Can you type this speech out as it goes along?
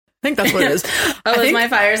think that's what it is. Is my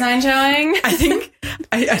fire sign showing? I think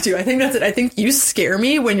I do. I think that's it. I think you scare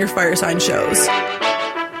me when your fire sign shows.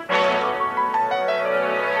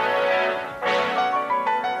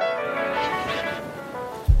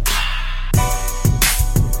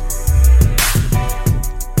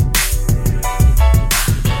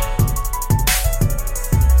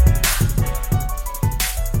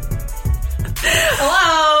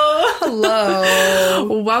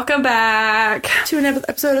 Hello. Welcome back to an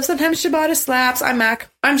episode of Sometimes Shibata Slaps. I'm Mac.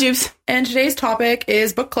 I'm Jubes. And today's topic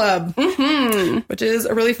is book club, which is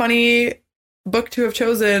a really funny book to have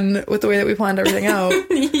chosen with the way that we planned everything out.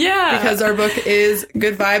 Yeah. Because our book is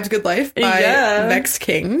Good Vibes, Good Life by Vex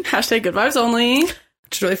King. Hashtag good vibes only.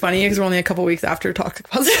 Which is really funny because we're only a couple weeks after Toxic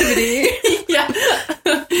Positivity. Yeah.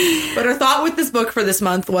 But our thought with this book for this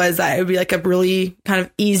month was that it would be like a really kind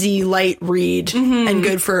of easy, light read and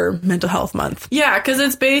good for mental health month. Yeah, because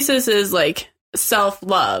its basis is like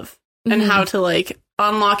self-love and how to like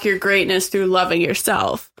unlock your greatness through loving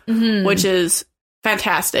yourself, which is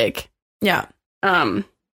fantastic. Yeah. And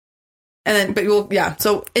then, but we'll, yeah.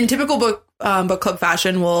 So in typical book club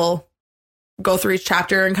fashion, we'll go through each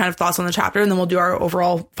chapter and kind of thoughts on the chapter, and then we'll do our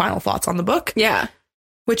overall final thoughts on the book. Yeah.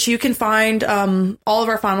 Which you can find all of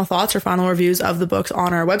our final thoughts or final reviews of the books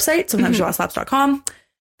on our website, sometimesshibataslaps.com.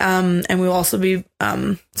 And we'll also be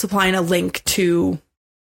supplying a link to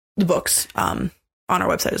the books on our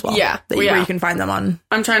website as well. Yeah. Where you can find them on.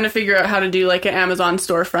 I'm trying to figure out how to do like an Amazon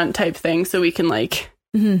storefront type thing so we can like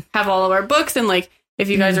have all of our books. And like, if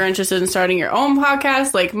you guys are interested in starting your own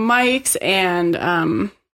podcast, like Mike's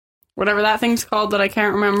and whatever that thing's called that I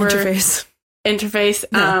can't remember. Interface.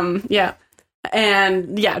 Yeah.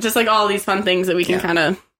 And yeah, just like all these fun things that we can kind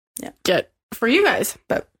of get for you guys.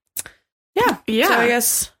 But yeah. So I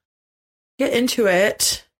guess get into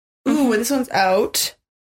it. Ooh, this one's out.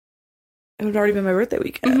 It would already been my birthday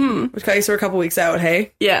weekend. Okay, so we're a couple weeks out,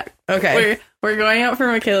 hey? Yeah. Okay. We're going out for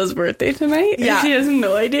Michaela's birthday tonight. And she has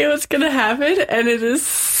no idea what's going to happen. And it is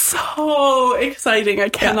so exciting. I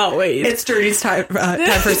cannot wait. It's Journey's time for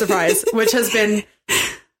a surprise, which has been,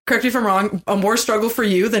 correct me if I'm wrong, a more struggle for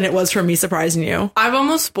you than it was for me surprising you. I've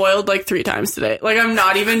almost spoiled like 3 times today. Like, I'm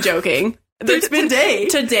not even joking. It's been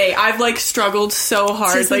today I've like struggled so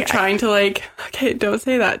hard. She's like trying to like, okay, don't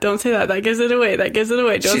say that, that gives it away,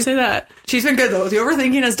 don't say that. She's been good though. The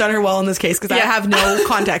overthinking has done her well in this case because I have no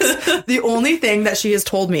context. The only thing that she has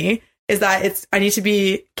told me is that I need to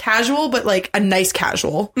be casual, but like a nice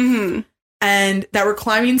casual, and that we're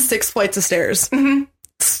climbing 6 flights of stairs,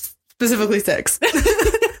 specifically 6. 6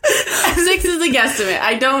 is a guesstimate.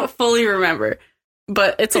 I don't fully remember,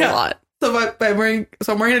 but it's a lot. So I'm wearing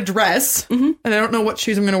a dress, and I don't know what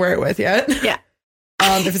shoes I'm going to wear it with yet. Yeah.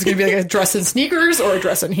 If it's going to be like a dress in sneakers or a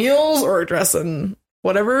dress in heels or a dress in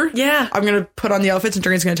whatever. Yeah. I'm going to put on the outfits, and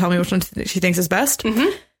Journey's going to tell me which one she thinks is best.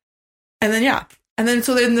 And then, And then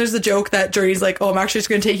there's the joke that Journey's like, oh, I'm actually just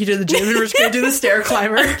going to take you to the gym and we're just going to do the stair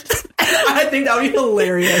climber. I think that would be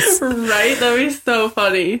hilarious. Right? That would be so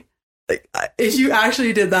funny. Like, if you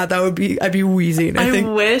actually did that, I'd be wheezing. I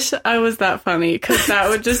think. Wish I was that funny because that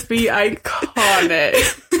would just be iconic.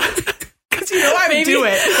 Because I do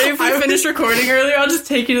it. Maybe if we finish recording earlier, I'll just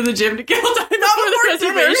take you to the gym to kill time before the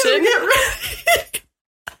preservation.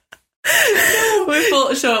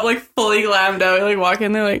 We show up like fully glammed out. We like walk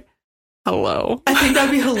in there like, hello. I think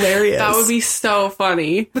that'd be hilarious. That would be so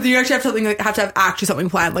funny. But then you actually have something have to have actually something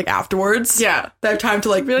planned like afterwards. Yeah, they have time to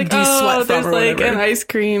like be like, de-sweat from there's or like whatever. an ice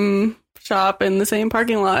cream shop in the same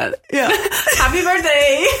parking lot. Yeah. Happy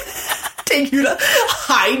birthday. Take you to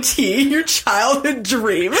high tea, your childhood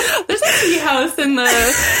dream. There's a tea house in the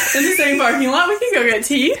same parking lot. We can go get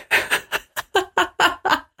tea.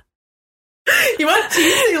 You want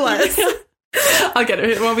tea? Say less. I'll get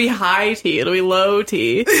it. It won't be high tea. It'll be low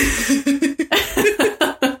tea.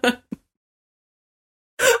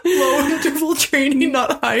 Low interval training,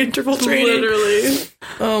 not high interval training. Literally.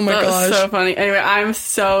 Oh my gosh. That was so funny. Anyway, I'm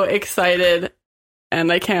so excited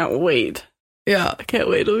and I can't wait. Yeah. I can't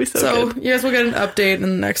wait. It'll be so good. You guys will get an update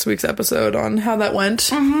in next week's episode on how that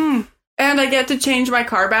went. And I get to change my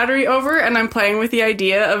car battery over, and I'm playing with the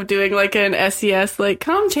idea of doing like an SES, like,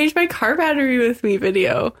 come change my car battery with me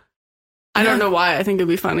video. I don't know why. I think it'd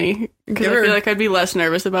be funny. Because I feel like I'd be less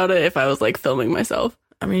nervous about it if I was like filming myself.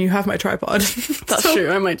 I mean, you have my tripod. That's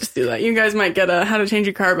true. I might just do that. You guys might get a how to change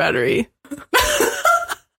your car battery.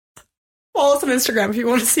 Follow us on Instagram if you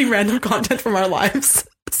want to see random content from our lives,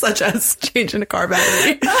 such as changing a car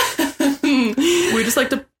battery. We just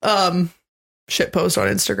like to shit post on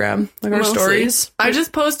Instagram, like our stories. I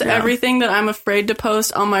just post everything that I'm afraid to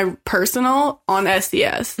post on my personal on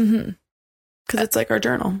SES. Because it's like our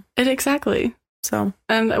journal. Exactly. So,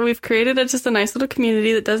 and we've created just a nice little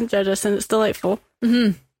community that doesn't judge us, and it's delightful.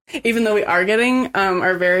 Even though we are getting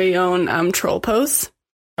our very own troll posts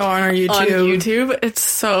on our YouTube. On YouTube, it's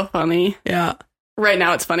so funny. Yeah. Right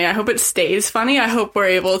now, it's funny. I hope it stays funny. I hope we're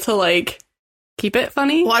able to like keep it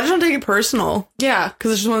funny. Well, I just don't take it personal. Yeah,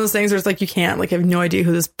 because it's just one of those things where it's like you can't. Like, I have no idea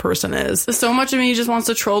who this person is. So much of me just wants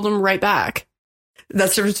to troll them right back.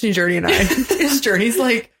 That's the difference between Journey and I. Is Journey's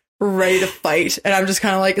like ready to fight, and I'm just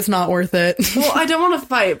kind of like, it's not worth it. Well, I don't want to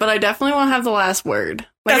fight, but I definitely want to have the last word.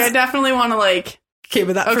 Like, I definitely want to like. Okay,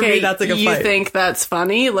 but for me, that's like a fight. You think that's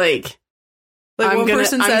funny? Like I'm gonna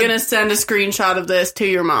send a screenshot of this to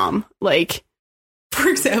your mom. Like, for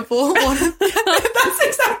example, that's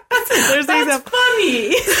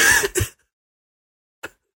funny.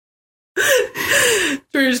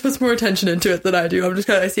 Jory just puts more attention into it than I do.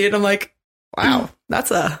 I see it and I'm like, wow,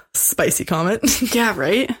 that's a spicy comment. Yeah,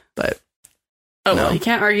 right. But well, you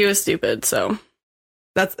can't argue with stupid, so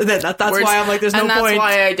that's why I'm like, there's no point. And that's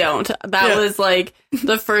why I don't. That was like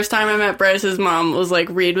the first time I met Bryce's mom was like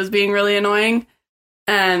Reed was being really annoying,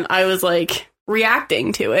 and I was like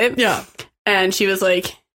reacting to it. Yeah, and she was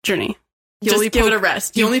like, Journey, just give it a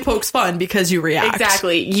rest. You only pokes fun because you react.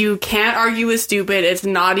 Exactly. You can't argue with stupid. It's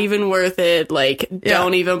not even worth it. Like,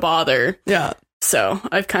 don't even bother. Yeah. So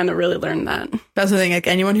I've kind of really learned that. That's the thing. Like,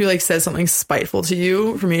 anyone who like says something spiteful to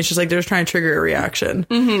you, for me, it's just like they're just trying to trigger a reaction.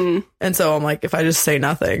 Mm-hmm. And so I'm like, if I just say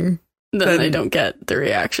nothing, then they don't get the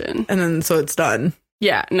reaction. And then so it's done.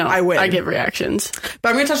 Yeah, no, I win. I give reactions. But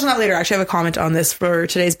I'm going to touch on that later. Actually, I have a comment on this for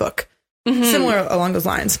today's book. Mm-hmm. Similar along those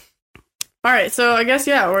lines. All right. So I guess,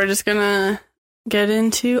 we're just going to get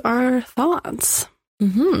into our thoughts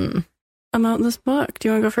about this book. Do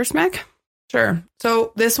you want to go first, Mac? Sure.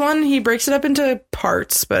 So this one, he breaks it up into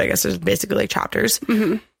parts, but I guess there's basically like chapters.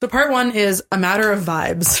 Mm-hmm. So part 1 is A Matter of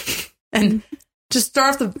Vibes. And just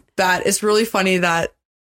start off the bat, it's really funny that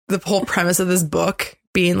the whole premise of this book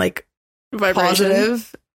being like vibration.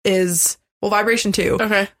 Positive is, well, vibration too.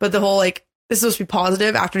 Okay. But the whole like, this is supposed to be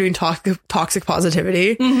positive after doing toxic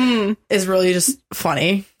positivity is really just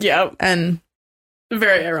funny. Yeah. And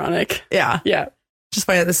very ironic. Yeah. Yeah. Just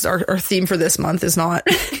funny that this is our theme for this month is not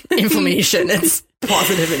inflammation, it's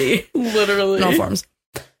positivity. Literally. In all forms.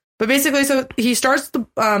 But basically, so he starts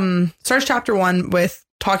chapter 1 with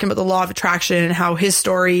talking about the law of attraction and how his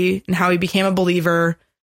story and how he became a believer.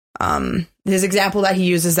 His example that he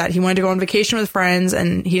uses that he wanted to go on vacation with friends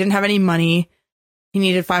and he didn't have any money. He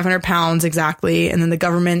needed 500 pounds exactly. And then the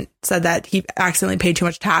government said that he accidentally paid too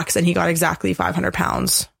much tax and he got exactly 500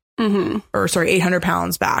 pounds. Or 800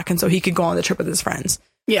 pounds back. And so he could go on the trip with his friends.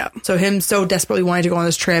 Yeah. So him so desperately wanting to go on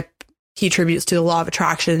this trip, he attributes to the law of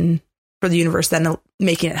attraction for the universe then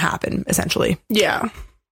making it happen, essentially. Yeah.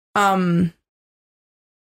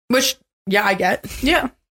 Which, I get. Yeah.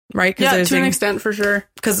 Right? Yeah, to an extent, for sure.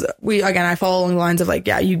 Because I follow along the lines of like,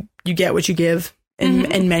 you get what you give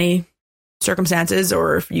in many circumstances,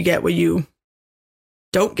 or if you get what you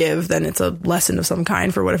don't give, then it's a lesson of some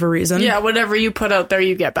kind for whatever reason. Yeah, whatever you put out there,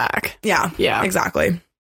 you get back. Yeah. Yeah. Exactly.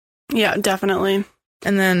 Yeah, definitely.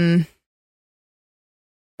 And then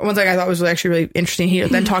one thing I thought was actually really interesting, he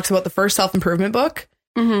then talks about the first self-improvement book,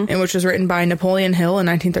 and which was written by Napoleon Hill in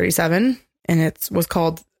 1937, and it was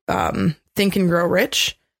called Think and Grow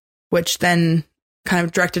Rich, which then kind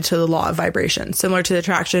of directed to the law of vibration, similar to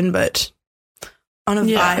attraction, but on a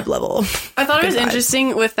vibe level. I thought it was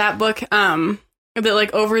interesting with that book, that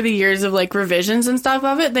like over the years of like revisions and stuff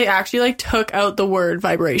of it, they actually like took out the word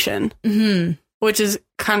vibration, which is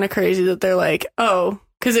kind of crazy that they're like, oh,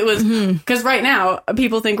 because it was because right now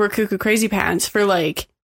people think we're cuckoo crazy pants for like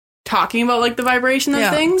talking about like the vibration of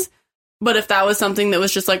things, but if that was something that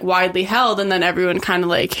was just like widely held and then everyone kind of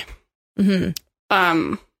like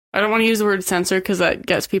I don't want to use the word censor because that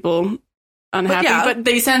gets people unhappy, but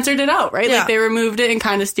they censored it out, right? Like they removed it and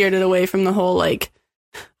kind of steered it away from the whole like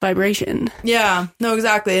vibration. Yeah, no,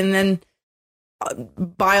 exactly. And then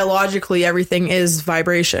biologically everything is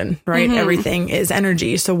vibration, right? Everything is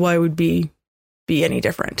energy, so why would be any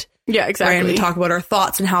different? Yeah, exactly. Right? And we talk about our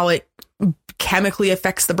thoughts and how it chemically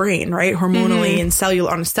affects the brain, right? Hormonally and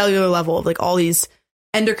on a cellular level, like all these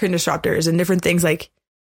endocrine disruptors and different things like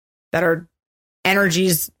that are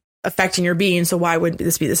energies affecting your being, so why would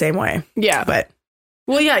this be the same way? Yeah. But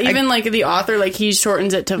well, yeah, even like the author, like he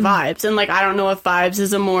shortens it to vibes, and like I don't know if vibes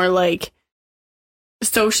is a more like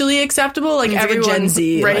socially acceptable. Like everyone Gen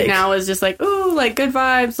Z, right now is just like, ooh, like good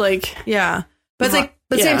vibes, like but it's like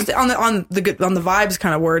the same on the vibes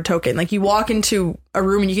kind of word token. Like you walk into a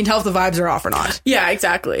room and you can tell if the vibes are off or not. Yeah,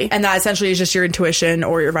 exactly. And that essentially is just your intuition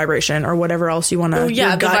or your vibration or whatever else you want to. Oh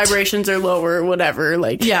yeah, the vibrations are lower or whatever.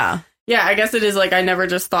 Like Yeah, I guess it is like I never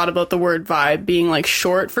just thought about the word vibe being like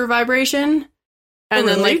short for vibration. And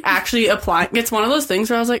then like actually applying. It's one of those things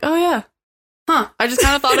where I was like, oh yeah. Huh. I just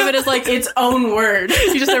kind of thought of it as like its own word.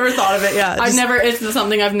 You just never thought of it. Yeah. It's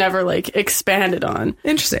something I've never like expanded on.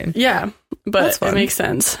 Interesting. Yeah. But it makes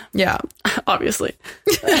sense. Yeah. Obviously.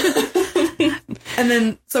 And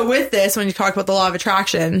then, so with this, when you talk about the law of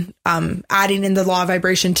attraction, adding in the law of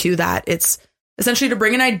vibration to that, it's essentially to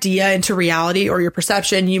bring an idea into reality or your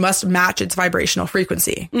perception, you must match its vibrational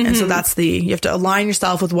frequency. Mm-hmm. And so that's you have to align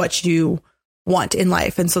yourself with what you want in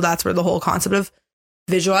life. And so that's where the whole concept of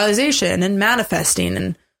visualization and manifesting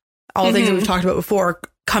and all the things that we've talked about before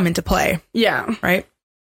come into play. Yeah. Right?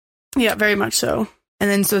 Yeah, very much so.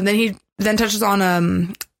 And then he touches on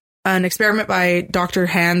an experiment by Dr.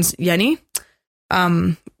 Hans Jenny,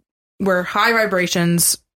 where high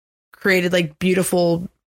vibrations created like beautiful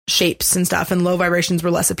shapes and stuff, and low vibrations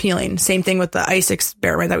were less appealing. Same thing with the ice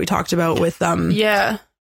experiment that we talked about with Masaru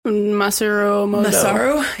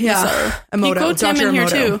Emoto. Yeah. Emoto. He quotes him in here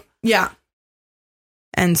too. Yeah.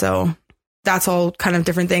 And so that's all kind of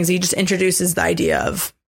different things. He just introduces the idea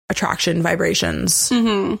of attraction, vibrations,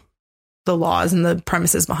 the laws and the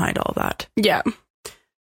premises behind all of that. Yeah.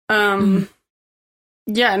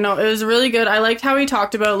 Yeah, no, it was really good. I liked how he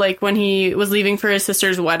talked about like when he was leaving for his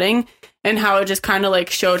sister's wedding and how it just kind of like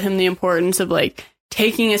showed him the importance of like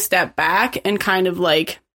taking a step back and kind of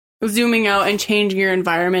like zooming out and changing your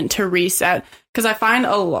environment to reset. Because I find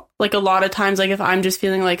a lot of times, like if I'm just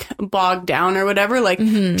feeling like bogged down or whatever, like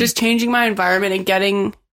just changing my environment and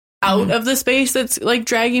getting out of the space that's like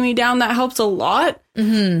dragging me down, that helps a lot.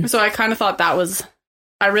 So I kind of thought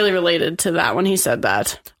I really related to that when he said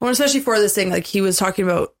that. Well, especially for this thing, like he was talking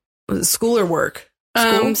about, was it school or work?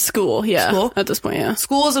 School, yeah. School? At this point, yeah.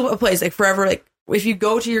 School is a place like forever, like if you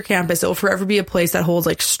go to your campus, it'll forever be a place that holds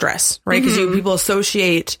like stress, right? Because people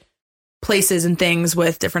associate places and things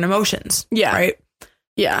with different emotions. Yeah. Right?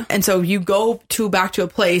 Yeah. And so you go back to a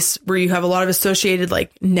place where you have a lot of associated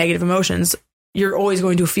like negative emotions. You're always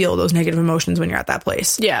going to feel those negative emotions when you're at that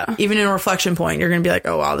place. Yeah. Even in a reflection point, you're going to be like,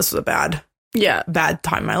 oh, wow, this was a bad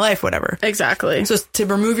time in my life, whatever. Exactly. So to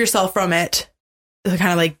remove yourself from it, to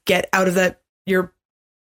kind of like get out of your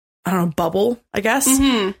bubble, I guess.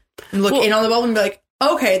 And look in on the bubble and be like,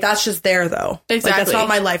 okay, that's just there though. Exactly. Like, that's not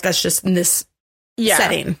my life. That's just in this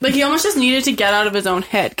setting. Like he almost just needed to get out of his own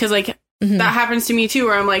head. Cause like that happens to me too,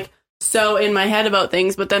 where I'm like so in my head about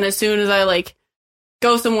things. But then as soon as I like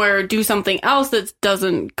go somewhere or do something else that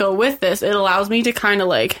doesn't go with this, it allows me to kind of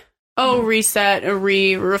like, reset and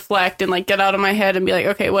reflect and like get out of my head and be like,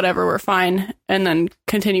 okay, whatever, we're fine. And then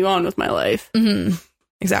continue on with my life.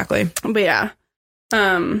 Exactly. But yeah.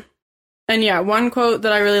 And yeah, one quote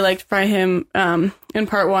that I really liked by him in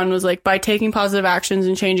part 1 was like, by taking positive actions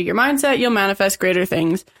and changing your mindset, you'll manifest greater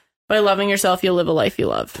things. By loving yourself, you'll live a life you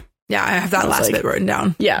love. Yeah, I have that last bit written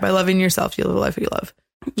down. Yeah. By loving yourself, you'll live a life you love.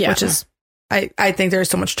 Yeah. Which is, I think there's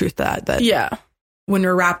so much truth to that yeah. When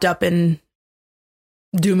we're wrapped up in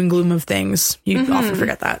doom and gloom of things, you often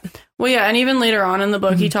forget that. Well, yeah, and even later on in the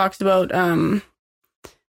book, he talks about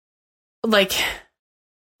like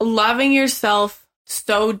loving yourself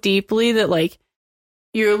so deeply that like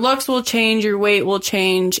your looks will change, your weight will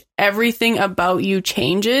change, everything about you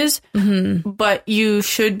changes, but you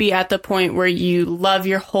should be at the point where you love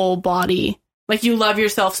your whole body. Like you love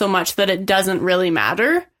yourself so much that it doesn't really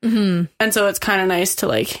matter. And so it's kind of nice to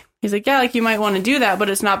like, he's like, yeah, like you might want to do that, but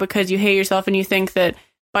it's not because you hate yourself and you think that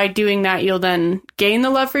by doing that, you'll then gain the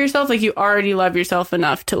love for yourself. Like you already love yourself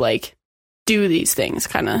enough to like do these things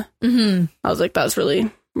kind of. I was like, that's really,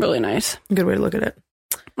 really nice. Good way to look at it.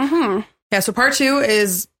 Yeah. So part 2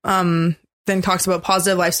 is, then talks about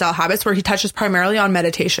positive lifestyle habits, where he touches primarily on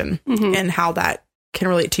meditation and how that can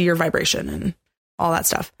relate to your vibration and all that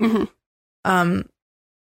stuff.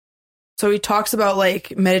 So he talks about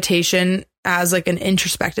like meditation as like an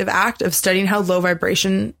introspective act of studying how low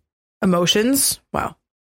vibration emotions. Wow.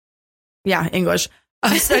 Yeah. English.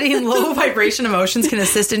 Studying low vibration emotions can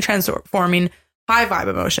assist in transforming high vibe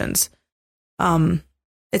emotions.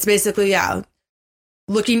 It's basically,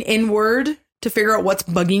 looking inward to figure out what's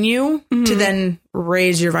bugging you to then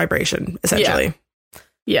raise your vibration, essentially.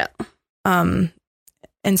 Yeah. And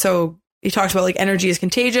so he talks about like energy is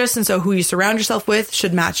contagious. And so who you surround yourself with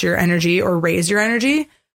should match your energy or raise your energy,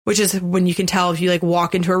 which is when you can tell if you like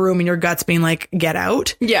walk into a room and your gut's being like, get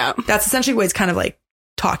out. Yeah. That's essentially what it's kind of like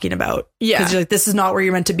talking about. Yeah. Because you're like, this is not where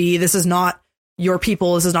you're meant to be. This is not your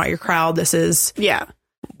people. This is not your crowd. This is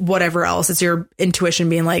whatever else. It's your intuition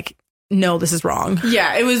being like, no, this is wrong.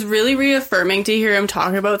 Yeah, it was really reaffirming to hear him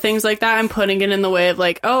talk about things like that and putting it in the way of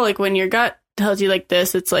like, oh, like when your gut tells you like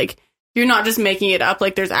this, it's like you're not just making it up.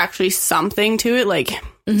 Like there's actually something to it. Like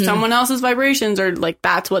someone else's vibrations, or like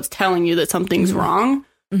that's what's telling you that something's wrong,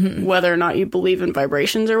 whether or not you believe in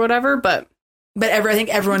vibrations or whatever. But I think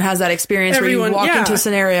everyone has that experience where you walk into a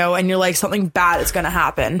scenario and you're like, something bad is going to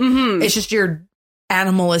happen. It's just your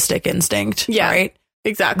animalistic instinct, right?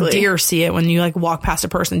 Exactly. Deer see it when you like walk past a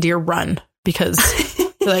person. Deer run because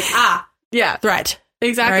they're like, threat.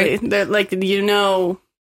 Exactly. Right? They're like,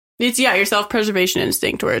 it's your self-preservation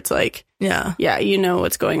instinct where it's like, you know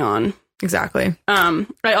what's going on. Exactly.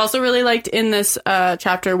 I also really liked in this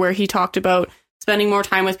chapter where he talked about spending more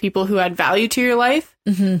time with people who add value to your life.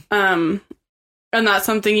 And that's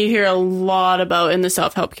something you hear a lot about in the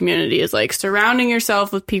self-help community, is like surrounding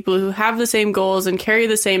yourself with people who have the same goals and carry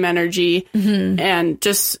the same energy, and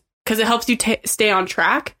just because it helps you stay on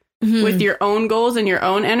track with your own goals and your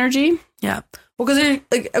own energy. Yeah. Well, because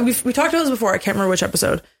like we talked about this before. I can't remember which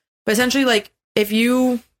episode, but essentially, like if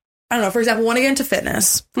you, I don't know, for example, want to get into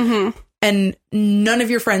fitness and none of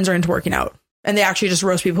your friends are into working out and they actually just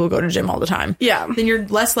roast people who go to the gym all the time. Yeah. Then you're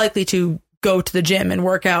less likely to go to the gym and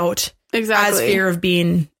work out. Exactly. As fear of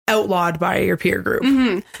being outlawed by your peer group.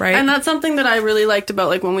 Right. And that's something that I really liked about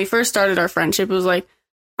like when we first started our friendship. It was like,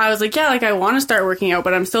 I was like, yeah, like I want to start working out,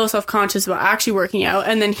 but I'm still self-conscious about actually working out.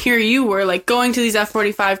 And then here you were like going to these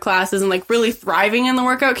F45 classes and like really thriving in the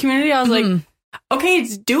workout community. I was like, okay,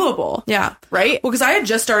 it's doable. Yeah. Right. Well, because I had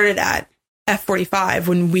just started at F45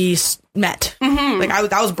 when we met. Like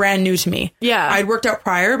that was brand new to me. Yeah. I'd worked out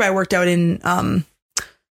prior, but I worked out in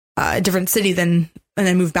a different city and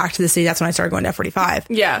then moved back to the city. That's when I started going to F45.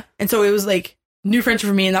 Yeah. And so it was like new friendship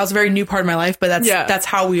for me. And that was a very new part of my life. But that's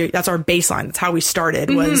how that's our baseline. That's how we started,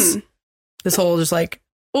 was this whole just like,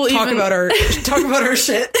 talk about our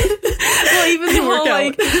shit. Well, even the whole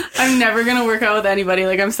like, I'm never going to work out with anybody.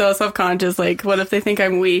 Like I'm so self-conscious. Like what if they think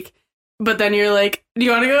I'm weak? But then you're like, do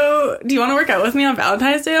you want to work out with me on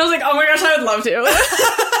Valentine's Day? And I was like, oh my gosh, I would love to.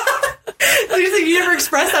 You never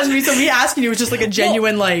expressed that to me. So me asking you was just like a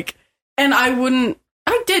genuine like. And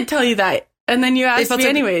I did tell you that. And then you asked me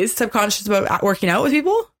anyways. Subconscious about working out with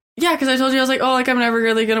people? Yeah, because I told you, I was like, oh, like I'm never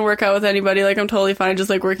really going to work out with anybody. Like I'm totally fine just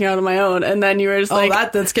like working out on my own. And then you were just like.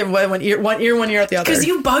 That's getting one ear out the other. Because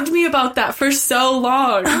you bugged me about that for so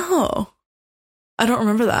long. Oh. I don't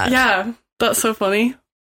remember that. Yeah. That's so funny.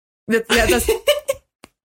 That's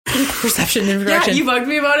perception and regression. Yeah, you bugged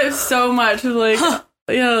me about it so much. Like,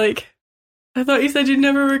 like. I thought you said you'd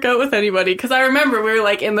never work out with anybody. Because I remember we were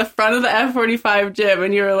like in the front of the F45 gym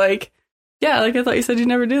and you were like, yeah, like I thought you said you'd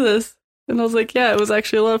never do this. And I was like, yeah, it was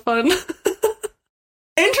actually a lot of fun.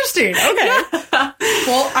 Interesting. Okay. Yeah.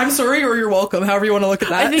 Well, I'm sorry or you're welcome. However you want to look at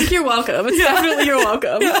that. I think you're welcome. It's definitely you're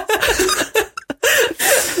welcome.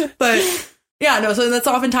 But yeah, no. So that's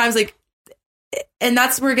oftentimes like, and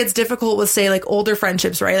that's where it gets difficult with say like older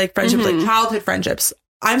friendships, right? Like friendships, like childhood friendships.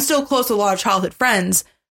 I'm still close to a lot of childhood friends,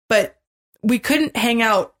 but we couldn't hang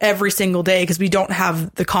out every single day because we don't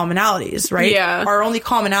have the commonalities, right? Yeah. Our only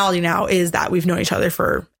commonality now is that we've known each other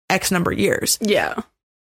for X number of years. Yeah.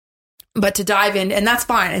 But to dive in, and that's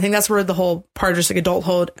fine. I think that's where the whole part of just like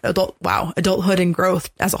adulthood and growth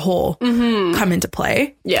as a whole come into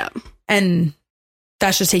play. Yeah. And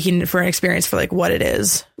that's just taking it for an experience for like what it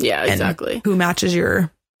is. Yeah, exactly. Who matches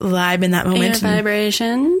your vibe in that moment. And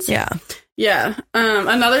vibrations. Yeah. Yeah.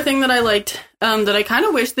 Another thing that I liked, that I kind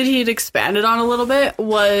of wish that he had expanded on a little bit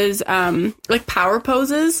was, like power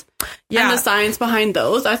poses. Yeah. And the science behind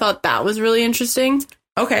those. I thought that was really interesting.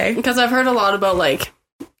 Okay. Because I've heard a lot about like,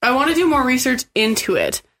 I want to do more research into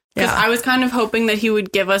it. Because I was kind of hoping that he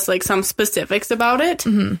would give us like some specifics about it.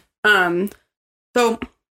 So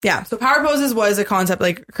power poses was a concept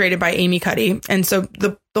like created by Amy Cuddy. And so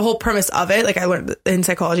the whole premise of it, like I learned in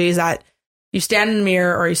psychology, is that you stand in a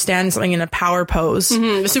mirror or you stand something in a power pose.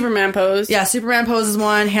 The Superman pose. Yeah, Superman pose is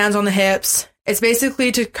one, hands on the hips. It's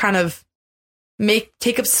basically to kind of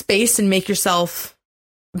take up space and make yourself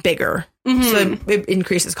bigger. So it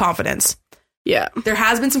increases confidence. Yeah. There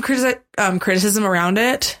has been some criticism around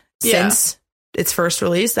it since its first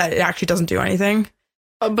release that it actually doesn't do anything.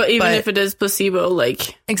 But even if it is placebo,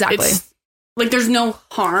 like... Exactly. Like, there's no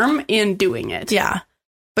harm in doing it. Yeah.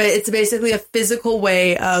 But it's basically a physical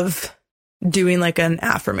way of doing, like, an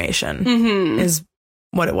affirmation is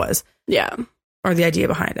what it was. Yeah. Or the idea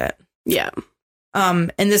behind it. Yeah.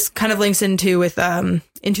 And this kind of links into with... in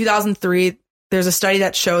 2003, there's a study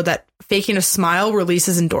that showed that faking a smile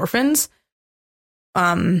releases endorphins,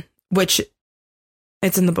 which...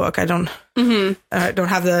 It's in the book. I don't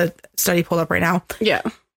have the study pulled up right now. Yeah.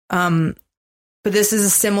 But this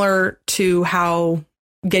is similar to how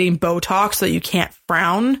getting Botox so that you can't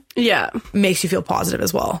frown. Yeah. Makes you feel positive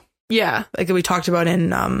as well. Yeah. Like we talked about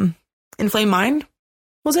in Inflamed Mind,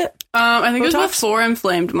 was it? I think Botox? it was before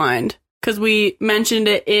Inflamed Mind, because we mentioned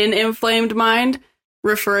it in Inflamed Mind,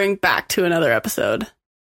 referring back to another episode.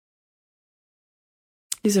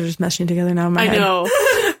 These are just meshing together now in my head. I know.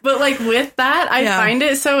 But, like, with that, I find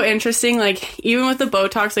it so interesting, like, even with the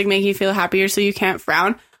Botox, like, making you feel happier so you can't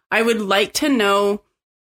frown, I would like to know,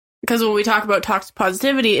 because when we talk about toxic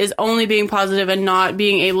positivity, is only being positive and not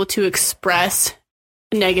being able to express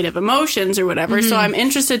negative emotions or whatever. Mm-hmm. So I'm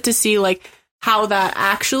interested to see, like, how that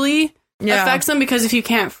actually affects them, because if you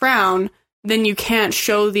can't frown, then you can't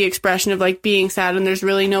show the expression of, like, being sad, and there's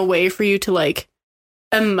really no way for you to, like,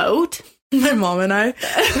 emote. My mom and I,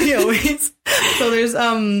 we always... So there's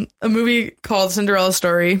a movie called Cinderella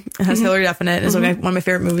Story. It has Hilary Duff in it. It's like one of my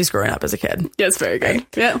favorite movies growing up as a kid. Yeah, it's very good.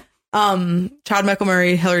 Right? Yeah. Chad Michael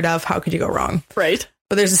Murray, Hilary Duff, how could you go wrong? Right.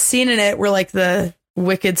 But there's a scene in it where, like, the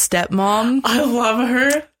wicked stepmom... I love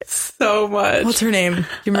her so much. What's her name? Do you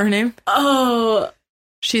remember her name? Oh...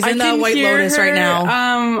 She's in the White Lotus right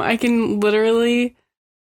now. I can literally...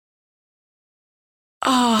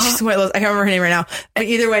 Oh, she's in White Lotus. I can't remember her name right now. But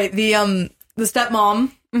either way, the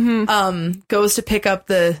stepmom goes to pick up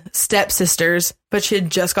the stepsisters, but she had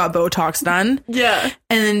just got Botox done. Yeah.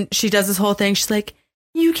 And then she does this whole thing. She's like,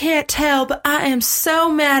 you can't tell, but I am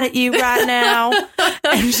so mad at you right now.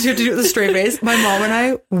 And she's going to do it with a straight face. My mom and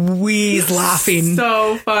I wheeze laughing.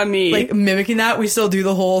 So funny. Like, mimicking that. We still do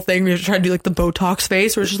the whole thing. We try to do, like, the Botox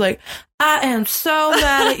face where she's like, I am so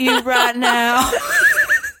mad at you right now.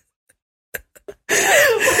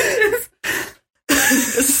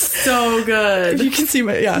 So good. You can see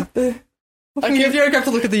my okay. If you have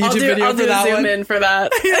to look at the YouTube video I'll for that zoom one. in for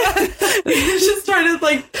that. He's just trying to,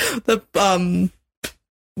 like, the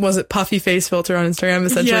was it puffy face filter on Instagram,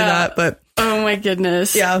 essentially that. But oh my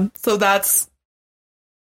goodness, yeah. So that's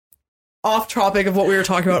off topic of what we were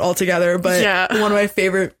talking about altogether. But one of my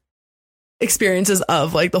favorite experiences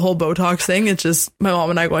of, like, the whole Botox thing, it's just my mom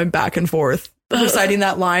and I going back and forth reciting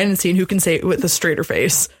that line and seeing who can say it with a straighter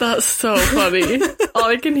face. That's so funny. All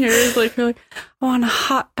I can hear is, like, you're like, I want a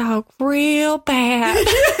hot dog real bad.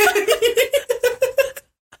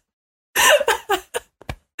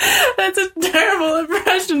 That's a terrible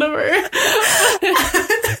impression of her.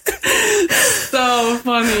 So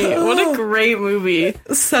funny. What a great movie.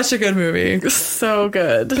 Such a good movie. So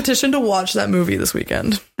good. Petition to watch that movie this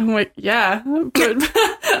weekend. I'm like, yeah. Good.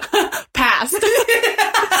 Passed.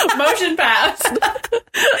 Motion passed.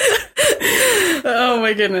 Oh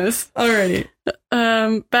my goodness. Alrighty.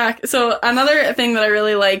 Back. So another thing that I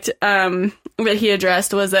really liked that he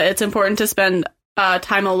addressed was that it's important to spend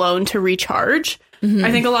time alone to recharge. Mm-hmm.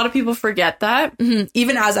 I think a lot of people forget that. Mm-hmm.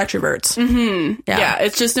 Even as extroverts. Mm-hmm. Yeah,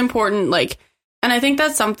 it's just important, like, and I think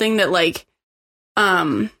that's something that, like,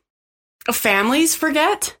 families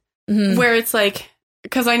forget, where it's like,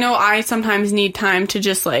 because I know I sometimes need time to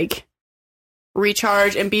just, like,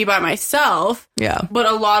 recharge and be by myself. Yeah. But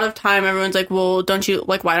a lot of time everyone's like, well, don't you,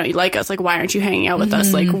 like, why don't you like us? Like, why aren't you hanging out with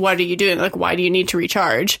us? Like, what are you doing? Like, why do you need to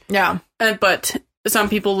recharge? Yeah. But some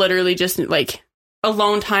people literally just, like,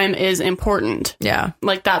 alone time is important. Yeah.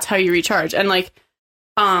 Like, that's how you recharge. And, like,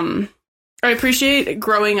 I appreciate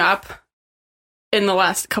growing up in the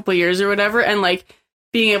last couple of years or whatever, and, like,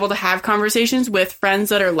 being able to have conversations with friends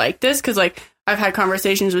that are like this. Because, like, I've had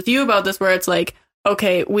conversations with you about this where it's like,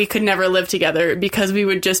 okay, we could never live together because we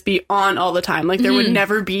would just be on all the time. Like, there would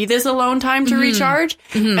never be this alone time to recharge.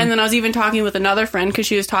 And then I was even talking with another friend because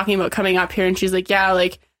she was talking about coming up here, and she's like, yeah,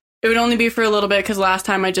 like, it would only be for a little bit because last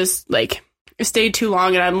time I just, like, stayed too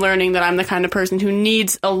long, and I'm learning that I'm the kind of person who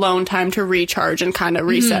needs alone time to recharge and kind of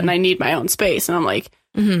reset, and I need my own space. And I'm like,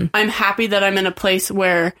 I'm happy that I'm in a place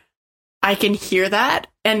where I can hear that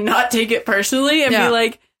and not take it personally and be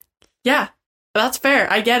like, yeah, that's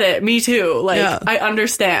fair. I get it. Me too. Like, I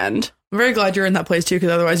understand. I'm very glad you're in that place too,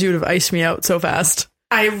 because otherwise you would have iced me out so fast.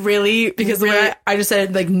 I really... Because the way I just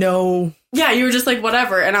said, like, no... Yeah, you were just like,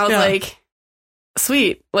 whatever. And I was like,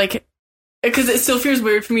 sweet. Like, because it still feels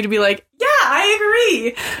weird for me to be like, yeah, I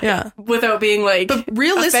agree. Yeah. Without being like, but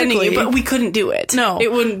realistically, you, but we couldn't do it. No.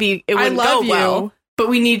 It wouldn't go well. But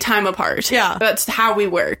we need time apart. Yeah. That's how we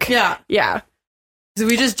work. Yeah. Yeah. So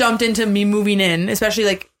we just jumped into me moving in, especially,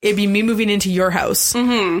 like, it'd be me moving into your house.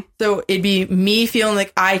 So it'd be me feeling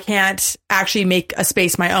like I can't actually make a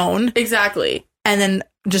space my own. Exactly. And then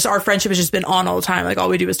just our friendship has just been on all the time. Like, all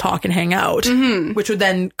we do is talk and hang out, which would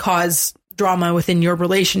then cause drama within your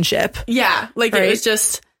relationship. Yeah. Like, it was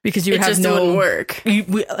just... Because you would have no... wouldn't work.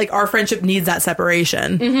 Like, our friendship needs that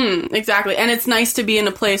separation. Exactly. And it's nice to be in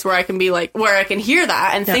a place where I can be like, where I can hear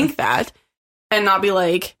that and think that and not be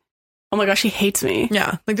like, oh my gosh, he hates me.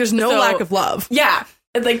 Yeah. Like, there's no lack of love. Yeah.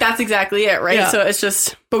 Like, that's exactly it, right? Yeah. So it's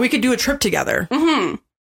just... But we could do a trip together. Mm-hmm.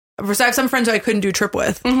 I have some friends who I couldn't do a trip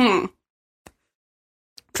with. Mm-hmm.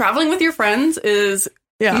 Traveling with your friends is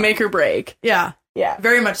make or break. Yeah. Yeah.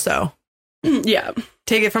 Very much so. Yeah.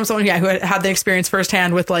 Take it from someone who had the experience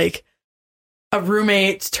firsthand with, like, a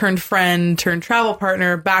roommate turned friend turned travel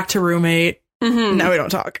partner back to roommate. Mm-hmm. Now we don't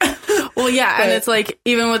talk. Well, yeah. But, and it's like,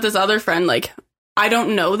 even with this other friend, like, I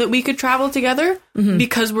don't know that we could travel together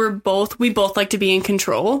because we both like to be in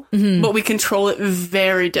control, but we control it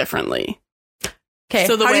very differently. Okay.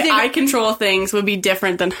 So the way I control things would be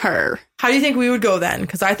different than her. How do you think we would go then?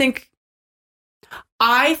 Because I think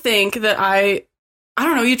that I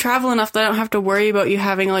don't know, you travel enough that I don't have to worry about you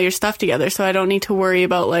having all your stuff together. So I don't need to worry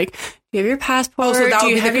about, like, do you have your passport? Oh, so that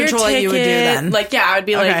would be the control that you would do then. Like, yeah, I would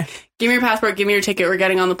be like, give me your passport, give me your ticket, we're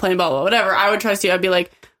getting on the plane, blah, blah, whatever. I would trust you. I'd be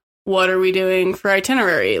like, what are we doing for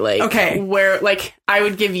itinerary? Like, where, like, I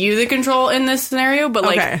would give you the control in this scenario, but,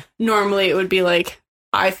 like, normally it would be like,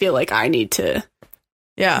 I feel like I need to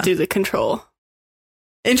do the control.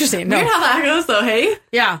 Interesting. Weird how that goes, though, hey?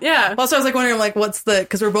 Yeah. Yeah. Also, I was, like, wondering, like,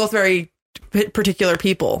 because we're both very particular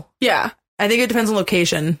people. Yeah. I think it depends on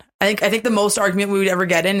location. I think the most argument we would ever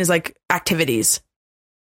get in is, like, activities.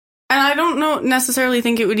 And I don't necessarily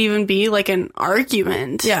think it would even be, like, an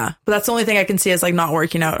argument. Yeah. But that's the only thing I can see as, like, not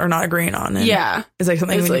working out or not agreeing on. And it's, like,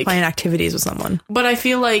 something when you're playing activities with someone. But I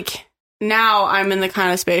feel like now I'm in the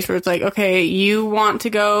kind of space where it's like, okay, you want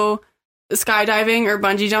to go skydiving or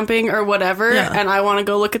bungee jumping or whatever, and I want to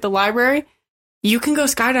go look at the library. You can go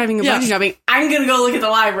skydiving or bungee jumping. I'm going to go look at the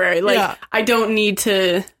library. Like, I don't need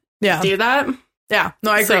to do that. Yeah.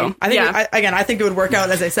 No, I agree. So, I think, I think it would work out,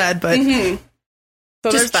 as I said, but... So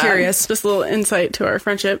just curious. Just a little insight to our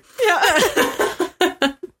friendship. Yeah.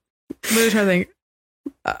 I'm really trying to think.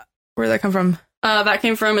 Where did that come from? That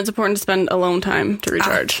came from, it's important to spend alone time to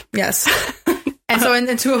recharge. Yes. And so,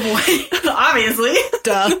 and to avoid... Obviously.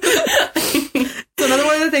 Duh. So another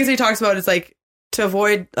one of the things he talks about is, like, to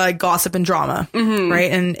avoid gossip and drama,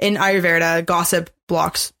 right? And in Ayurveda, gossip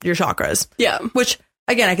blocks your chakras. Yeah. Which,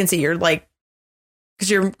 again, I can see you're, like... Because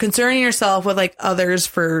you're concerning yourself with, like, others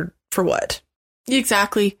for what?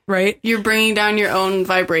 Exactly. Right? You're bringing down your own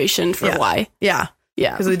vibration for why. Yeah.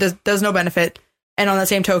 Yeah. Because it does no benefit. And on that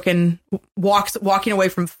same token, walking away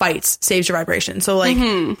from fights saves your vibration. So, like,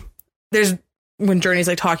 there's... When Journey's,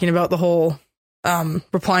 like, talking about the whole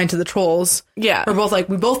replying to the trolls. Yeah. We're both like,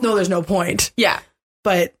 we both know there's no point. Yeah.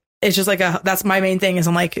 But it's just like that's my main thing is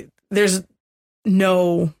I'm like, there's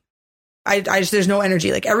no... there's no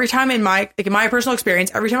energy. Like, every time in my personal experience,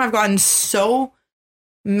 every time I've gotten so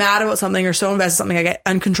mad about something or so invested in something, I get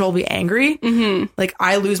uncontrollably angry. Like,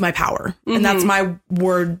 I lose my power. And that's my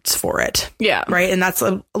words for it. Yeah. Right. And that's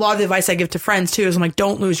a lot of the advice I give to friends too, is I'm like,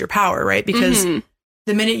 don't lose your power. Right. Because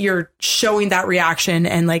the minute you're showing that reaction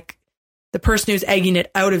and, like, the person who's egging it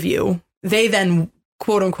out of you, they then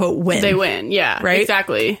quote unquote win. They win. Yeah. Right.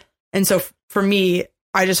 Exactly. And so for me,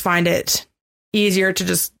 I just find it easier to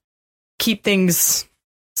just keep things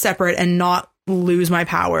separate and not lose my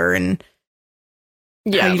power. And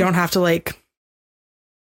you don't have to, like,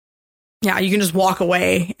 you can just walk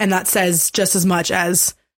away, and that says just as much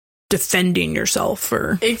as defending yourself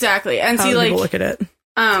or exactly. And how see, like, people look at it.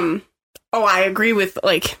 I agree with,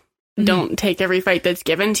 like, don't take every fight that's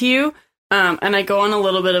given to you. And I go on a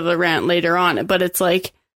little bit of a rant later on, but it's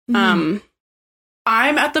like, I'm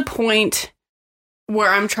at the point where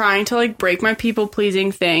I'm trying to, like, break my people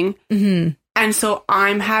pleasing thing. And so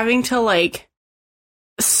I'm having to, like,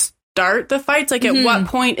 start the fights. Like, at what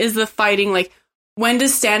point is the fighting, like, when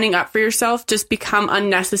does standing up for yourself just become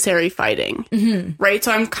unnecessary fighting? Right.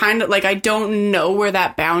 So I'm kind of like, I don't know where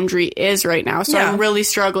that boundary is right now. So I'm really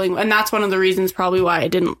struggling. And that's one of the reasons probably why I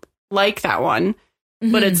didn't like that one.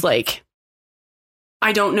 But it's like,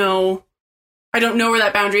 I don't know where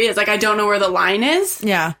that boundary is. Like, I don't know where the line is.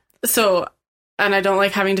 Yeah. So, and I don't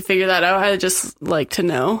like having to figure that out. I just like to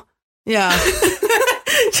know. Yeah.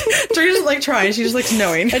 She's just, like, trying. She just likes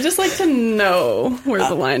knowing. I just like to know where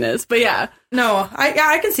the line is. But yeah. No,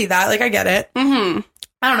 I can see that. Like, I get it. I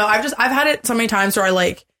don't know. I've had it so many times where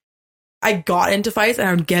I got into fights and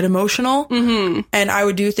I would get emotional and I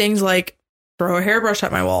would do things like throw a hairbrush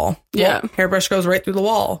at my wall. Yeah. Well, hairbrush goes right through the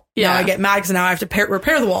wall. Yeah. Now I get mad because now I have to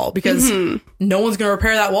repair the wall because no one's going to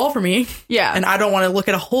repair that wall for me. Yeah. And I don't want to look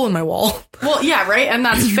at a hole in my wall. Well, yeah, right. And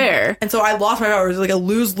that's fair. And so I lost my power. It was like a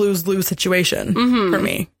lose situation for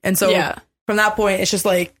me. And so from that point, it's just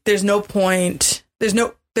like, there's no point. There's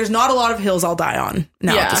not a lot of hills I'll die on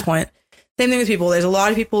now at this point. Same thing with people. There's a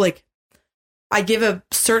lot of people, like, I give a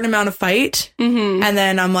certain amount of fight and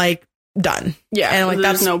then I'm like, done. Yeah. And I'm like,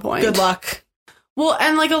 that's no point. Good luck. Well,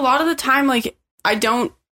 and, like, a lot of the time, like, I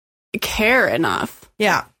don't care enough.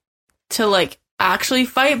 Yeah. To like actually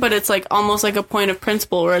fight, but it's like almost like a point of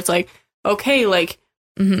principle where it's like, okay, like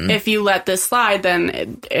if you let this slide,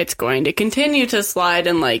 then it's going to continue to slide,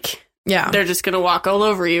 and like they're just gonna walk all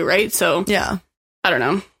over you, right? So yeah, I don't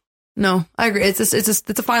know. No, I agree. It's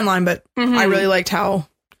a fine line, but I really liked how.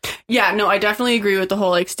 Yeah, no, I definitely agree with the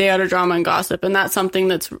whole like stay out of drama and gossip, and that's something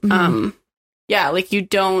that's like you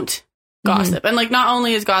don't gossip, and like not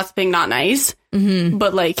only is gossiping not nice,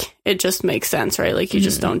 but like it just makes sense, right? Like you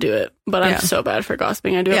just don't do it. But I'm so bad for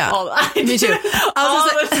gossiping. I do it all the time. Me too. All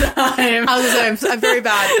the time. I'm very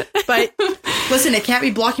bad. But listen, it can't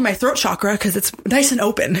be blocking my throat chakra because it's nice and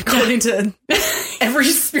open, according to every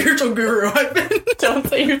spiritual guru I've been. Don't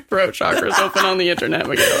say your throat chakra is open on the internet,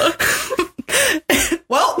 Michaela.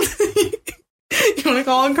 Well, you want to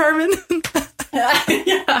call on Carmen?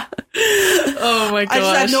 Yeah. Oh my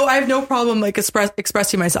gosh. I have no problem like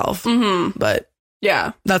expressing myself. But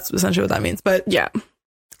yeah, that's essentially what that means. But yeah.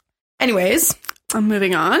 Anyways, I'm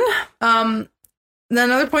moving on. Then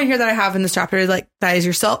another point here that I have in this chapter is like that is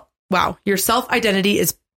your self identity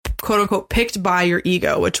is quote unquote picked by your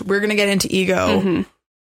ego, which we're gonna get into ego in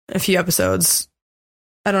a few episodes.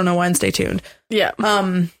 I don't know when. Stay tuned. Yeah.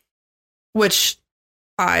 Which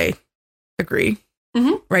I agree.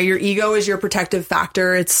 Right, your ego is your protective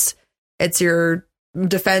factor. It's your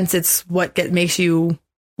defense. It's what makes you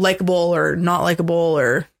likable or not likable,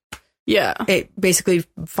 or it basically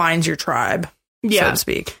finds your tribe, so to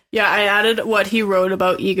speak. Yeah, I added what he wrote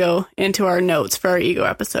about ego into our notes for our ego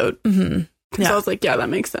episode. So I was like, yeah, that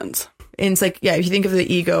makes sense. And it's like, yeah, if you think of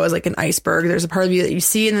the ego as like an iceberg, there's a part of you that you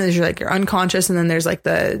see, and then there's like your unconscious, and then there's like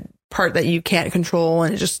the part that you can't control,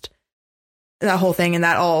 and it's just that whole thing, and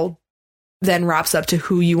that all then wraps up to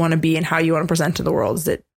who you want to be and how you want to present to the world. Is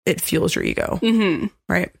that it fuels your ego,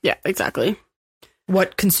 right? Yeah, exactly.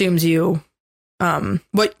 What consumes you,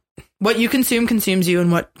 what you consume consumes you,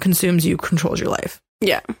 and what consumes you controls your life.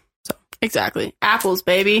 Yeah, so exactly. Apples,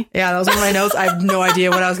 baby. Yeah, that was one of my notes. I have no idea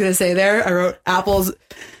what I was going to say there. I wrote apples,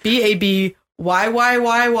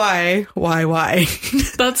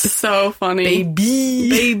 BABYYYYYY. That's so funny,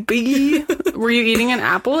 baby. Were you eating an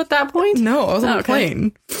apple at that point? No, I was on a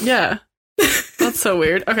plane. Yeah. That's so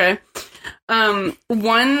weird. Okay. One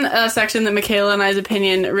section that Michaela and I's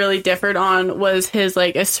opinion really differed on was his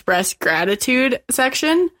like express gratitude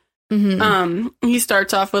section. He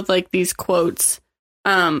starts off with like these quotes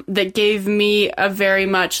that gave me a very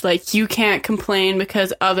much like, you can't complain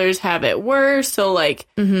because others have it worse. So like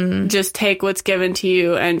just take what's given to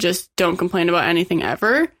you and just don't complain about anything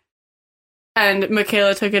ever. And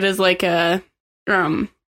Michaela took it as like a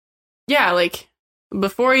like,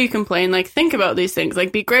 before you complain, like, think about these things,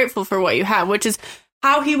 like, be grateful for what you have, which is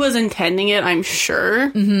how he was intending it, I'm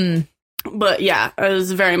sure. But yeah, it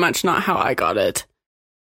was very much not how I got it.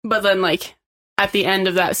 But then, like, at the end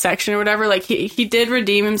of that section or whatever, like, he did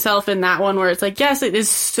redeem himself in that one where it's like, yes, it is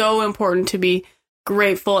so important to be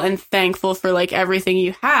grateful and thankful for, like, everything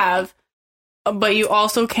you have, but you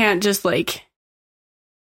also can't just, like,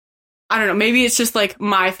 I don't know, maybe it's just like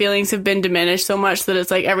my feelings have been diminished so much that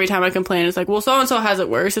it's like every time I complain, it's like, well, so-and-so has it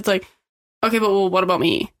worse. It's like, okay, but well, what about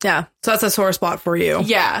me? Yeah. So that's a sore spot for you.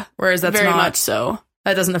 Yeah. Whereas that's very not, much so.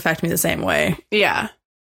 That doesn't affect me the same way. Yeah.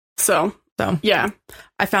 So yeah.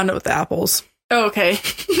 I found it with the apples. Oh, okay.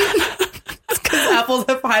 Because apples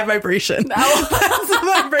have high vibration. That's the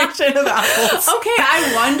vibration of apples. Okay,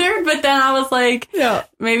 I wondered, but then I was like,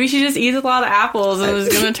 maybe she just eats a lot of apples and is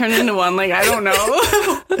going to turn into one. Like, I don't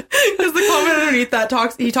know. Because the comment underneath that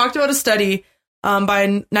he talked about a study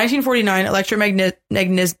by 1949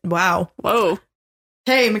 electromagnetism. Wow. Whoa.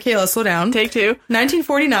 Hey, Michaela, slow down. Take two.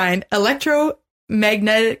 1949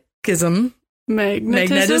 electromagnetism.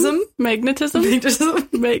 Magnetism.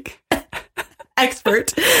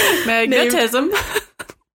 Expert. Magnetism.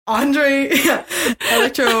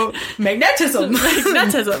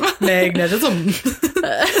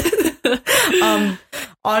 Electromagnetism.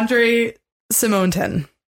 Andre Simonton.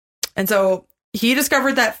 And so he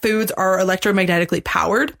discovered that foods are electromagnetically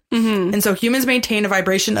powered. And so humans maintain a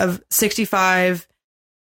vibration of 65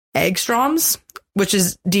 angstroms, which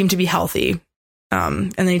is deemed to be healthy.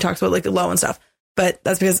 And then he talks about like the low and stuff. But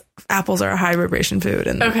that's because apples are a high vibration food,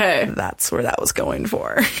 and that's where that was going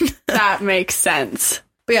for. That makes sense.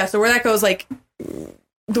 But yeah, so where that goes, like,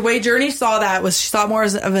 the way Journey saw that was she saw it more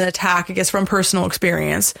as of an attack, I guess, from personal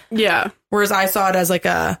experience. Yeah. Whereas I saw it as like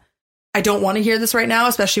I don't want to hear this right now,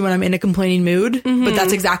 especially when I'm in a complaining mood. But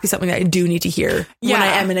that's exactly something that I do need to hear when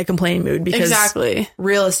I am in a complaining mood. Because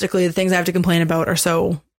realistically, the things I have to complain about are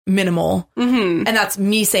so minimal. And that's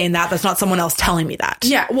me saying that. That's not someone else telling me that.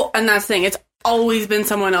 Yeah. Well, and that's the thing. always been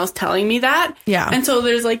someone else telling me that. Yeah. And so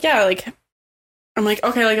there's like, yeah, like, I'm like,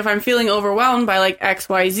 okay, like if I'm feeling overwhelmed by like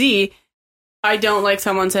XYZ, I don't like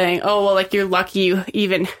someone saying, oh, well, like you're lucky you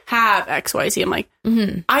even have XYZ. I'm like,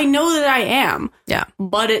 I know that I am. Yeah.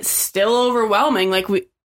 But it's still overwhelming. Like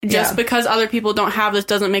because other people don't have this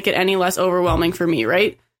doesn't make it any less overwhelming for me,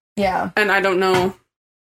 right? Yeah. And I don't know,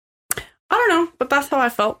 but that's how I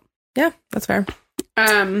felt. Yeah, that's fair.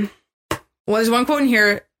 Well, there's one quote in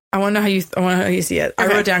here. I want to know how you see it. Okay. I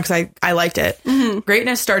wrote it down because I liked it.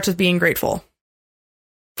 Greatness starts with being grateful.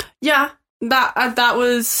 Yeah, that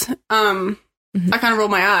was I kind of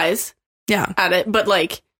rolled my eyes at it, but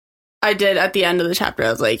like I did at the end of the chapter. I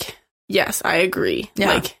was like, yes, I agree.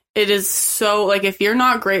 Yeah. Like it is so like if you're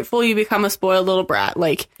not grateful, you become a spoiled little brat.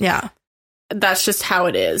 Like that's just how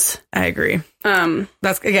it is. I agree.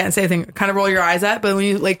 That's again same thing. Kind of roll your eyes at, but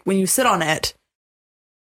when you sit on it,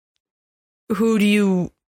 who do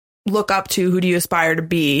you look up to? Who do you aspire to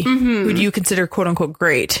be? Who do you consider quote unquote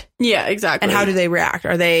great? Yeah, exactly. And how do they react?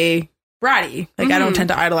 Are they bratty? Like I don't tend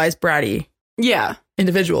to idolize bratty. Yeah.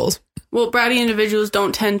 Individuals. Well, bratty individuals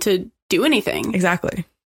don't tend to do anything. Exactly.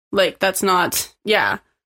 Like that's not. Yeah.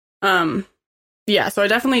 Yeah. So I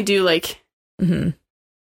definitely do like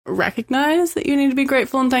recognize that you need to be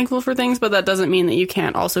grateful and thankful for things, but that doesn't mean that you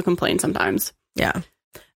can't also complain sometimes. Yeah.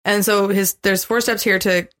 And so there's 4 steps here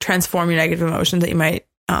to transform your negative emotions that you might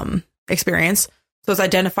experience. So it's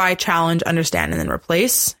identify, challenge, understand, and then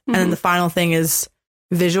replace. And then the final thing is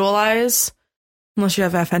visualize. Unless you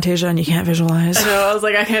have aphantasia and you can't visualize. I know. I was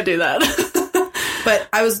like, I can't do that. But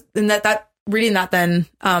I was in that reading that then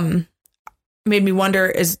made me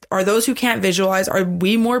wonder: are those who can't visualize, are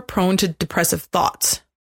we more prone to depressive thoughts?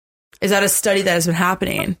 Is that a study that has been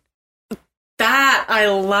happening? That I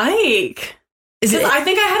like. I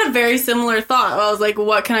think I had a very similar thought. I was like,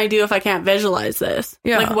 what can I do if I can't visualize this?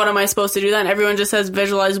 Yeah. Like, what am I supposed to do then? Everyone just says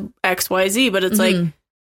visualize X, Y, Z, but it's like,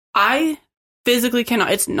 I physically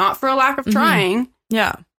cannot. It's not for a lack of trying.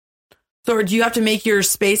 Yeah. So do you have to make your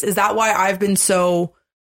space? Is that why I've been so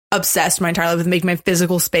obsessed my entire life with making my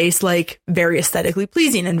physical space like very aesthetically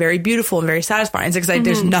pleasing and very beautiful and very satisfying? It's because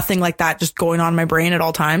there's nothing like that just going on in my brain at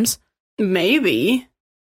all times. Maybe.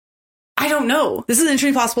 I don't know. This is an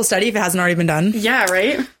interesting possible study if it hasn't already been done. Yeah,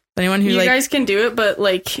 right? Anyone who you guys can do it, but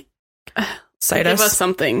like cite give us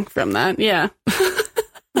something from that. Yeah.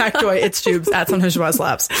 Joy, it's tubes at Sometimes She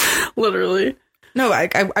Slaps. Literally. No,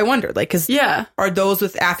 I wondered, like, because are those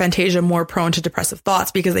with aphantasia more prone to depressive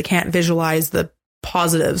thoughts because they can't visualize the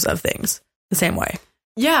positives of things the same way?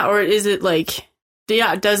 Yeah, or is it like,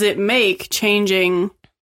 does it make changing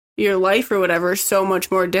your life or whatever so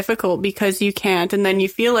much more difficult because you can't, and then you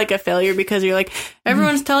feel like a failure because you're like,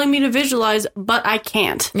 everyone's telling me to visualize, but I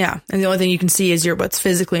can't. Yeah, and the only thing you can see is what's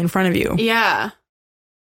physically in front of you. Yeah,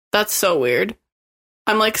 that's so weird.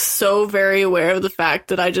 I'm like so very aware of the fact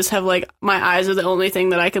that I just have like my eyes are the only thing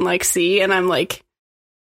that I can like see, and I'm like,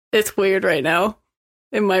 it's weird right now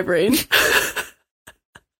in my brain.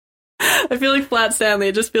 I feel like Flat Stanley.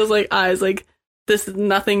 It just feels like eyes, like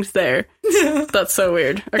nothing's there. That's so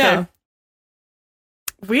weird. Okay. Yeah.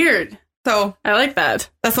 Weird. So I like that.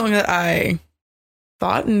 That's something that I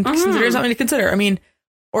thought and consider something to consider. I mean,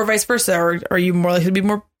 or vice versa. Or are you more likely to be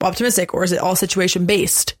more optimistic, or is it all situation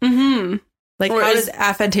based? Like, or how does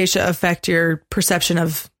aphantasia affect your perception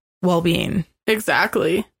of well-being?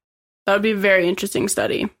 Exactly. That would be a very interesting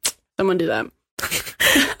study. Someone do that.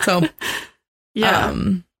 So, yeah.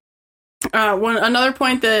 Another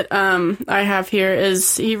point that I have here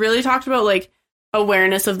is he really talked about like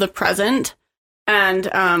awareness of the present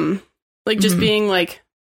and like just being like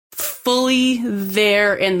fully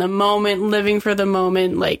there in the moment, living for the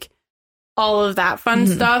moment, like all of that fun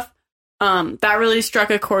stuff. That really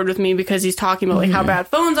struck a chord with me because he's talking about like how bad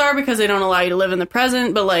phones are because they don't allow you to live in the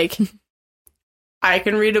present, but like I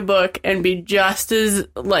can read a book and be just as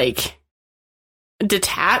like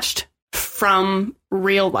detached from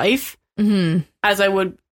real life as I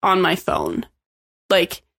would on my phone.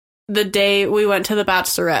 Like the day we went to the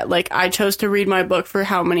Bachelorette, like I chose to read my book for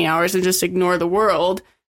how many hours and just ignore the world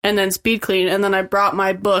and then speed clean. And then I brought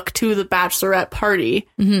my book to the Bachelorette party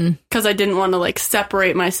because I didn't want to like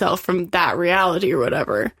separate myself from that reality or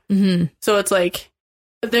whatever. So it's like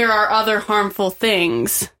there are other harmful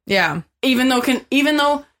things. Yeah. Even though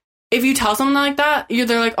if you tell someone like that,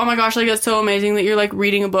 they're like, oh my gosh, like that's so amazing that you're like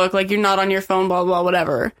reading a book, like you're not on your phone, blah, blah,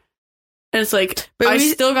 whatever. And it's like, but I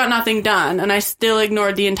still got nothing done and I still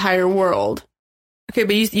ignored the entire world. Okay,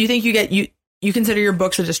 but you think you consider your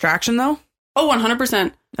books a distraction though? Oh,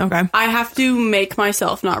 100%. Okay. I have to make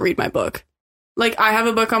myself not read my book. Like I have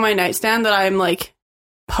a book on my nightstand that I'm like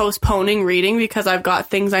postponing reading because I've got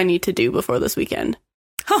things I need to do before this weekend.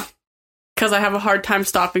 Huh. Because I have a hard time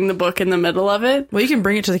stopping the book in the middle of it. Well, you can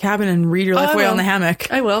bring it to the cabin and read your life away on the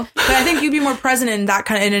hammock. I will. But I think you'd be more present in that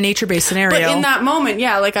kind of, in a nature-based scenario. But in that moment,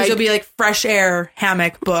 yeah, like you'll be like fresh air,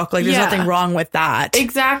 hammock, book. Like there's nothing wrong with that.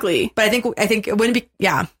 Exactly. But I think it wouldn't be,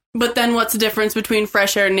 yeah. But then what's the difference between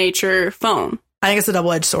fresh air, nature, phone? I think it's a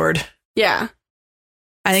double-edged sword. Yeah.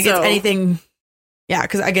 I think it's anything, yeah,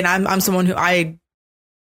 because again, I'm someone who I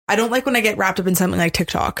don't like when I get wrapped up in something like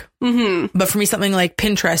TikTok. Mm-hmm. But for me, something like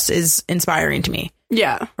Pinterest is inspiring to me.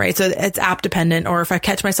 Yeah. Right. So it's app dependent. Or if I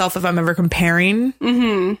catch myself, if I'm ever comparing,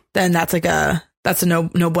 then that's a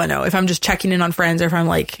no bueno. If I'm just checking in on friends or if I'm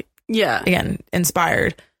like, again,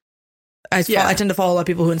 inspired, I tend to follow a lot of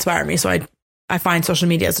people who inspire me. So I find social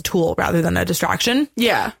media as a tool rather than a distraction.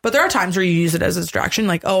 Yeah. But there are times where you use it as a distraction.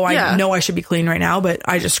 Like, I know I should be clean right now, but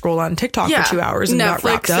I just scrolled on TikTok for 2 hours and got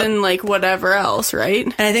wrapped up. And like whatever else, right?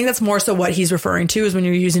 And I think that's more so what he's referring to is when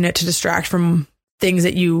you're using it to distract from things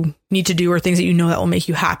that you need to do or things that you know that will make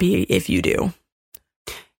you happy if you do.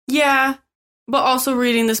 Yeah. But also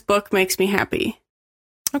reading this book makes me happy.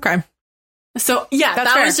 Okay. So yeah,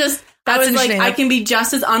 that was just... I was like, I can be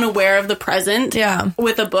just as unaware of the present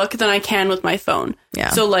with a book than I can with my phone. Yeah.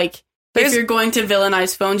 So like, if you're going to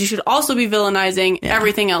villainize phones, you should also be villainizing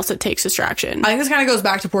everything else that takes distraction. I think this kind of goes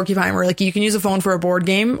back to Porcupine, where like you can use a phone for a board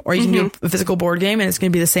game or you can do a physical board game and it's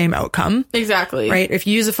going to be the same outcome. Exactly. Right. If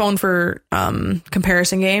you use a phone for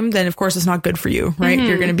comparison game, then of course it's not good for you. Right.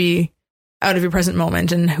 You're going to be out of your present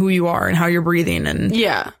moment and who you are and how you're breathing and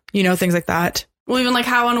things like that. Well, even like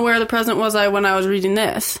how unaware of the present was I when I was reading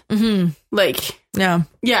this? Mm-hmm. Like, yeah,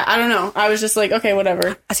 I don't know. I was just like, okay,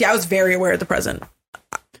 whatever. See, I was very aware of the present.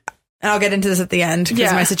 And I'll get into this at the end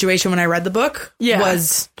because my situation when I read the book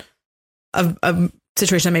was a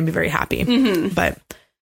situation that made me very happy. Mm-hmm. But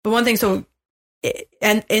one thing,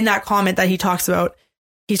 and in that comment that he talks about,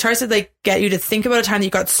 he tries to like get you to think about a time that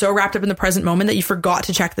you got so wrapped up in the present moment that you forgot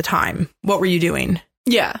to check the time. What were you doing?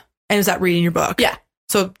 Yeah. And is that reading your book? Yeah.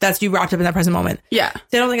 So that's you wrapped up in that present moment. Yeah.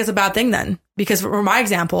 So I don't think it's a bad thing then, because for my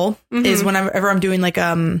example is whenever I'm doing like,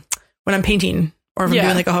 when I'm painting or if I'm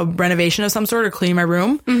doing like a renovation of some sort or cleaning my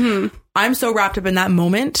room, I'm so wrapped up in that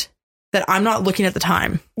moment that I'm not looking at the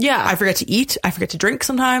time. Yeah. I forget to eat. I forget to drink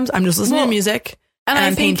sometimes. I'm just listening to music and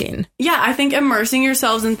I'm painting. Yeah. I think immersing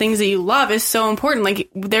yourselves in things that you love is so important. Like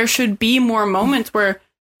there should be more moments where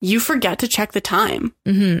you forget to check the time.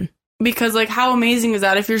 Mm-hmm. Because like, how amazing is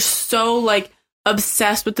that if you're so like,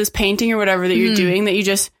 obsessed with this painting or whatever that you're doing that you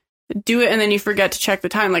just do it and then you forget to check the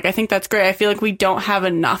time. Like I think that's great. I feel like we don't have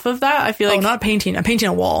enough of that. I feel like not painting. I'm painting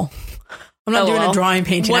a wall. I'm not doing a drawing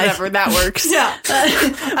painting. Whatever, that works. Yeah.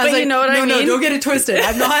 I was like, you know what I mean? No, don't get it twisted.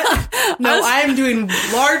 I'm not. I'm doing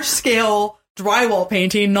large scale drywall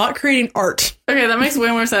painting, not creating art. Okay, that makes way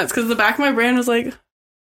more sense because the back of my brain was like,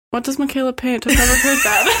 what does Michaela paint? I've never heard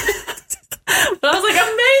that. But I was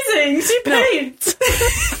like, amazing. She paints.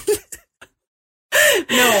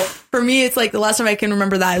 No, for me, it's like the last time I can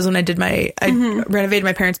remember that is when I did I renovated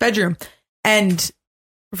my parents' bedroom. And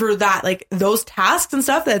for that, like those tasks and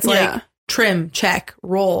stuff, that's like trim, check,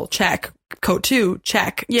 roll, check, coat 2,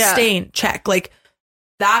 check, stain, check. Like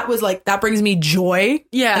that was like, that brings me joy.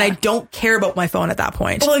 Yeah. And I don't care about my phone at that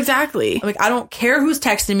point. Well, exactly. Like, I don't care who's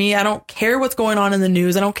texting me. I don't care what's going on in the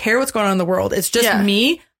news. I don't care what's going on in the world. It's just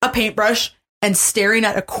me, a paintbrush, and staring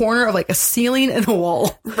at a corner of like a ceiling and a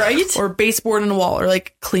wall. Right. Or baseboard and a wall, or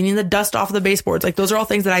like cleaning the dust off of the baseboards. Like those are all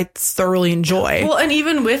things that I thoroughly enjoy. Well, and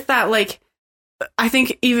even with that, like, I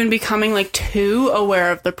think even becoming like too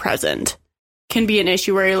aware of the present can be an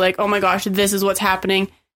issue where you're like, oh my gosh, this is what's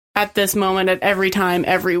happening at this moment, at every time,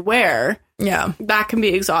 everywhere. Yeah. That can be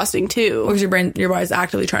exhausting too. Because your body's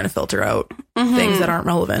actively trying to filter out things that aren't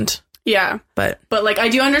relevant. Yeah. But like, I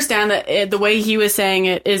do understand that the way he was saying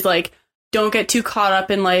it is like, don't get too caught up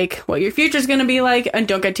in like what your future's going to be like, and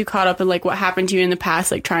don't get too caught up in like what happened to you in the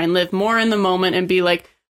past. Like try and live more in the moment and be like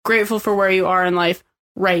grateful for where you are in life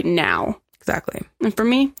right now. Exactly. And for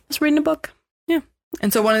me, it's reading a book. Yeah.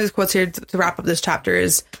 And so one of these quotes here to wrap up this chapter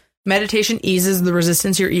is, meditation eases the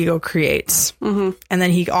resistance your ego creates. Mm-hmm. And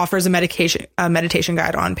then he offers a meditation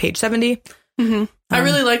guide on page 70. Mm-hmm. I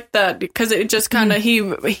really liked that because it just kind of,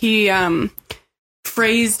 he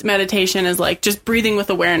phrased meditation as like just breathing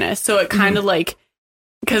with awareness. So it kind of like,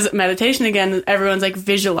 because meditation, again, everyone's like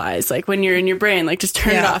visualize, like when you're in your brain, like just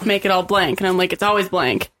turn it off, make it all blank. And I'm like, it's always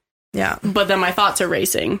blank. Yeah. But then my thoughts are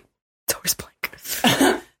racing. It's always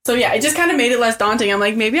blank. So yeah, it just kind of made it less daunting. I'm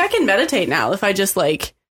like, maybe I can meditate now if I just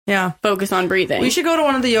like, focus on breathing. We should go to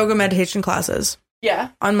one of the yoga meditation classes. Yeah.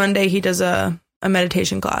 On Monday, he does a a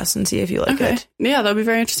meditation class and see if you like it. Yeah, that'd be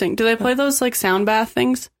very interesting. Do they play those like sound bath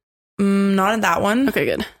things? Not in that one. Okay,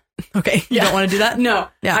 good. Okay, you don't want to do that? No.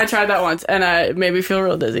 Yeah. I tried that once and it made me feel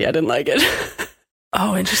real dizzy. I didn't like it.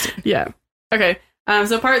 Oh, interesting. Yeah. Okay.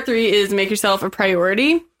 So part 3 is make yourself a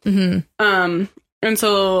priority. And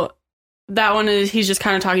so that one is, he's just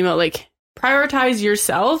kind of talking about like prioritize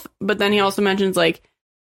yourself, but then he also mentions like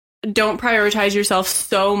don't prioritize yourself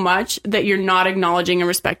so much that you're not acknowledging and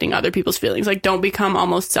respecting other people's feelings. Like don't become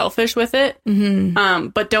almost selfish with it.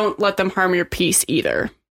 But don't let them harm your peace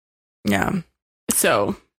either. Yeah.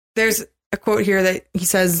 So there's a quote here that he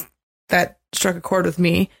says that struck a chord with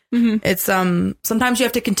me. It's sometimes you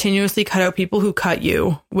have to continuously cut out people who cut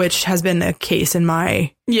you, which has been the case in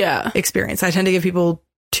my experience. I tend to give people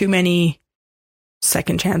too many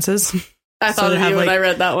second chances. I thought of you when I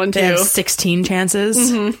read that one too. They have 16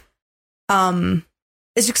 chances. It's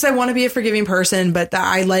just because I want to be a forgiving person, but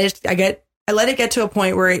I let it get to a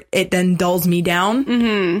point where it then dulls me down,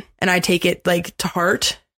 and I take it like to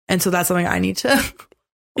heart, and so that's something I need to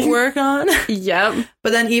work on. Yep.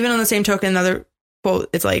 But then even on the same token, another quote,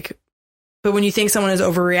 it's like, but when you think someone is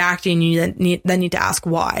overreacting, you then need to ask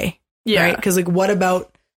why. Yeah. Right? Because like, what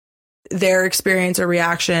about their experience or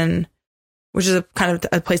reaction, which is a kind of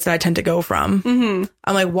a place that I tend to go from.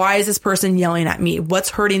 I'm like, why is this person yelling at me? What's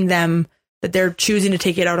hurting them that they're choosing to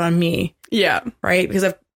take it out on me? Yeah. Right?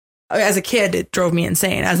 Because as a kid, it drove me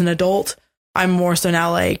insane. As an adult, I'm more so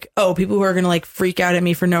now like, oh, people who are going to like freak out at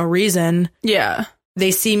me for no reason. Yeah.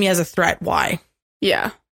 They see me as a threat. Why?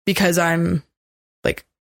 Yeah. Because I'm like,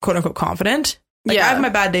 quote unquote, confident. Like, I have my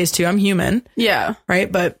bad days too. I'm human. Yeah.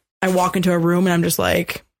 Right. But I walk into a room and I'm just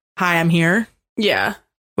like, hi, I'm here. Yeah.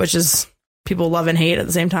 Which is people love and hate at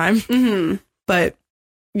the same time. But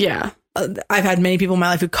yeah, I've had many people in my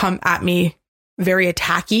life who come at me very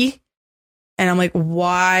attacky. And I'm like,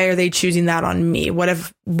 why are they choosing that on me? What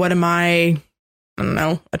am I don't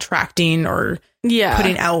know, attracting or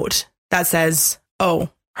putting out that says, oh,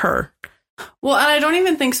 her? Well, and I don't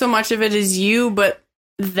even think so much of it as you, but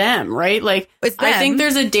them, right? Like, I think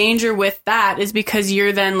there's a danger with that is because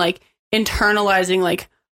you're then like internalizing like,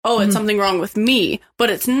 oh, it's something wrong with me, but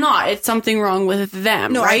it's not. It's something wrong with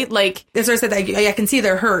them, right? Like, that's what I said. I can see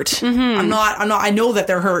they're hurt. I'm not. I know that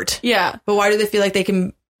they're hurt. Yeah. But why do they feel like they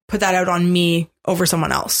can put that out on me over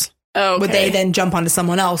someone else? Oh, okay. Would they then jump onto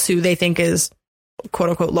someone else who they think is quote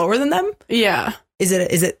unquote lower than them? Yeah. Is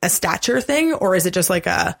it a stature thing, or is it just like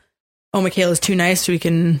oh, Michaela's too nice, so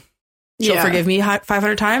she'll forgive me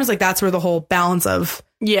 500 times? Like, that's where the whole balance of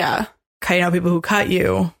cutting out people who cut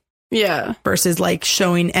you versus like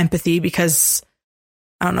showing empathy because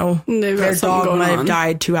I don't know, their dog might have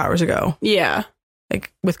died 2 hours ago. Yeah.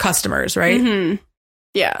 Like with customers, right?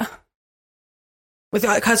 Yeah. With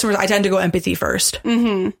customers, I tend to go empathy first.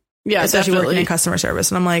 Yeah, especially working in customer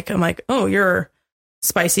service. And I'm like, oh, you're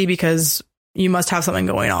spicy because you must have something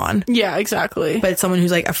going on. Yeah, exactly. But someone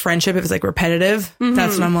who's like a friendship, if it's like repetitive,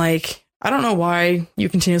 that's when I'm like, I don't know why you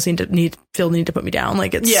continuously feel the need to put me down.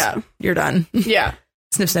 Like, it's, you're done. Yeah.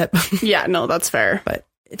 Snip, snip. Yeah, no, that's fair. But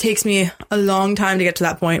it takes me a long time to get to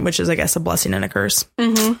that point, which is, I guess, a blessing and a curse.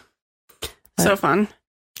 So fun.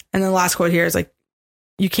 And the last quote here is like,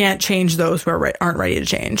 you can't change those who aren't ready to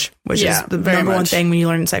change, which is the number one thing when you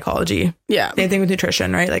learn in psychology. Yeah. Same thing with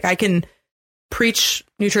nutrition, right? Like, I can preach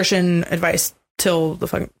nutrition advice till the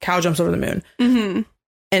fucking cow jumps over the moon. And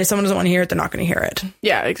if someone doesn't want to hear it, they're not going to hear it.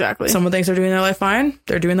 Yeah, exactly. Someone thinks they're doing their life fine.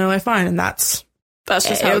 They're doing their life fine. And that's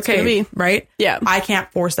just how it's going to be. Right? Yeah. I can't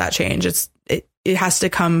force that change. It has to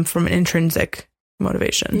come from an intrinsic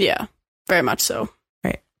motivation. Yeah, very much so.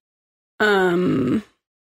 Right.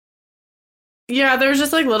 Yeah, there's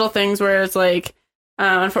just like little things where it's like,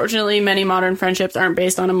 unfortunately, many modern friendships aren't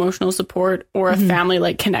based on emotional support or a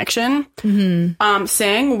family-like connection.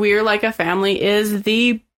 Saying we're like a family is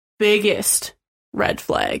the biggest red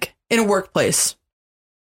flag. In a workplace?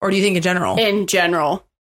 Or do you think in general? In general.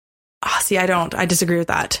 See, I disagree with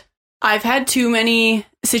that. I've had too many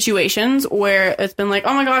situations where it's been like,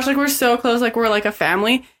 oh my gosh, like we're so close, like we're like a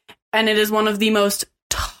family. And it is one of the most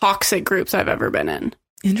toxic groups I've ever been in.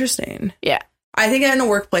 Interesting. Yeah. I think in a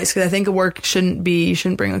workplace, because I think a work shouldn't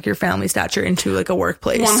bring like your family stature into like a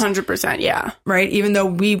workplace. 100%. Yeah. Right. Even though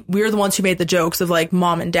we're the ones who made the jokes of like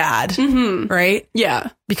mom and dad. Right. Yeah.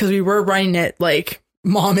 Because we were running it like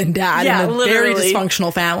mom and dad in a very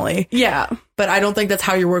dysfunctional family. Yeah. But I don't think that's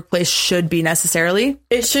how your workplace should be necessarily.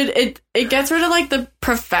 It should. It gets rid of like the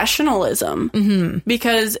professionalism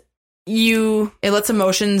because it lets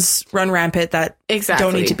emotions run rampant that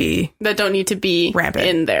don't need to be rampant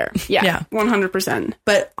in there. Yeah. 100%.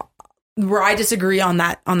 But where I disagree on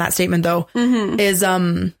that statement though is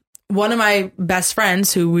one of my best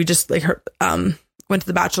friends who we just like her, went to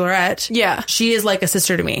the Bachelorette. Yeah. She is like a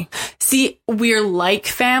sister to me. See, we're like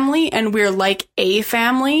family and we're like a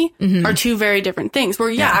family are two very different things. Where,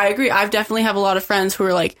 I agree. I've definitely have a lot of friends who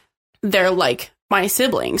are like, they're like my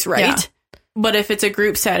siblings, right? Yeah. But if it's a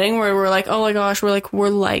group setting where we're like, oh my gosh, we're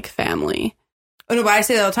like family. Oh no, but I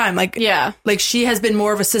say that all the time. Like, like she has been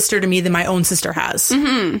more of a sister to me than my own sister has.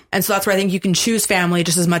 Mm-hmm. And so that's where I think you can choose family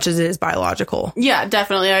just as much as it is biological. Yeah,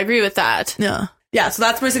 definitely. I agree with that. Yeah. Yeah. So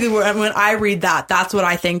that's basically when I read that, that's what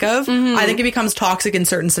I think of. Mm-hmm. I think it becomes toxic in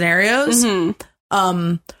certain scenarios.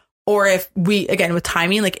 Mm-hmm. Or if we, again, with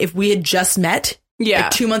timing, like if we had just met,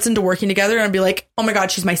 like 2 months into working together, and I'd be like, oh my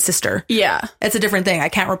God, she's my sister. Yeah. It's a different thing. I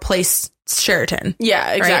can't replace Sheraton.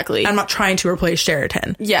 Yeah, exactly. Right? I'm not trying to replace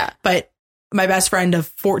Sheraton. Yeah. But my best friend of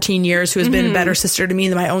 14 years who has been a better sister to me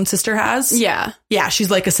than my own sister has. Yeah. Yeah,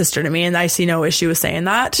 she's like a sister to me, and I see no issue with saying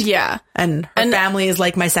that. Yeah. And her family is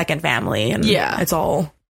like my second family, and it's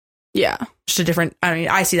all just a different, I mean,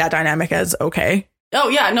 I see that dynamic as okay. Oh,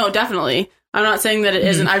 yeah, no, definitely. I'm not saying that it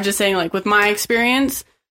isn't. I'm just saying, like, with my experience,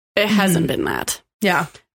 it hasn't been that. Yeah.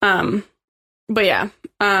 But yeah.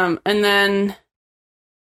 And then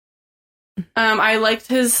I liked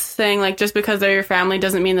his saying, like, just because they're your family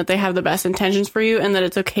doesn't mean that they have the best intentions for you, and that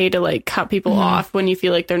it's okay to, like, cut people off when you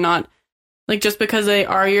feel like they're not, like, just because they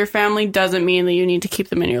are your family doesn't mean that you need to keep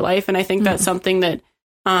them in your life. And I think that's something that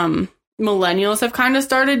millennials have kind of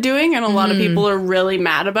started doing, and a lot of people are really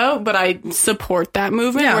mad about, but I support that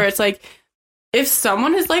movement where it's like, if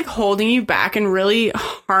someone is, like, holding you back and really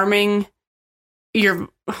harshing your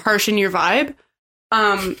vibe,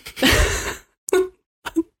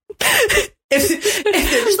 if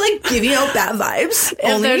they're just like giving out bad vibes,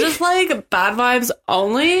 if they're just like bad vibes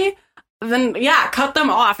only, then cut them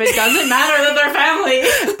off. It doesn't matter that they're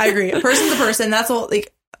family. I agree. Person to person. That's all.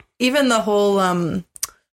 Like, even the whole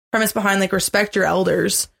premise behind like respect your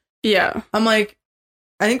elders. Yeah, I'm like,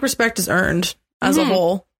 I think respect is earned as a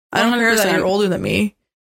whole. I don't 100%. Care that you're older than me.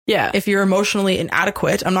 Yeah, if you're emotionally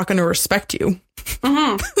inadequate, I'm not going to respect you.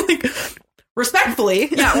 Like, respectfully.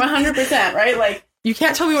 Yeah, 100%. Right, like. You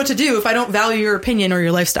can't tell me what to do if I don't value your opinion or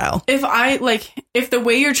your lifestyle. If the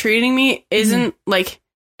way you're treating me isn't like,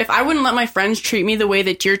 if I wouldn't let my friends treat me the way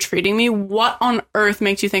that you're treating me, what on earth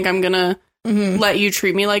makes you think I'm gonna let you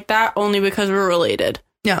treat me like that only because we're related?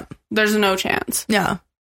 Yeah. There's no chance. Yeah.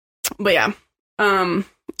 But yeah. And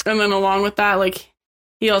then along with that, like,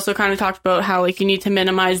 he also kind of talked about how, like, you need to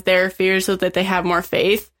minimize their fears so that they have more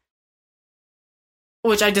faith,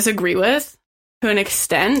 which I disagree with. To an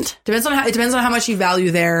extent. It depends on how much you value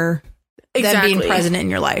them being present in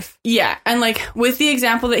your life. Yeah. And like with the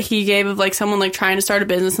example that he gave of like someone like trying to start a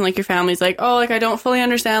business and like your family's like, oh, like I don't fully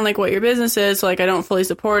understand like what your business is, so like I don't fully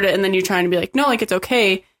support it. And then you're trying to be like, no, like it's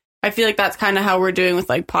okay. I feel like that's kind of how we're doing with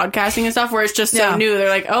like podcasting and stuff, where it's just so new. They're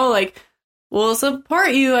like, oh, like we'll support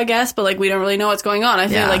you, I guess, but like we don't really know what's going on. I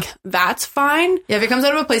feel like that's fine. Yeah, if it comes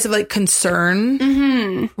out of a place of like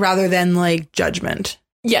concern rather than like judgment.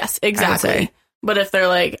 Yes, exactly. But if they're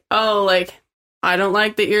like, oh, like, I don't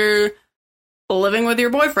like that you're living with your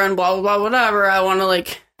boyfriend, blah, blah, blah, whatever. I want to,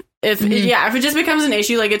 like, if it just becomes an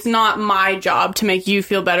issue, like, it's not my job to make you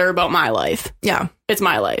feel better about my life. Yeah. It's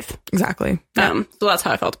my life. Exactly. So that's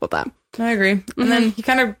how I felt about that. I agree. And then he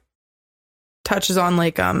kind of touches on,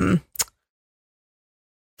 like,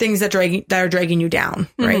 things that are dragging you down,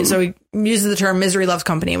 right? So he uses the term misery loves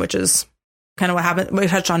company, which is kind of what happened. We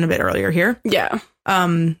touched on a bit earlier here. Yeah.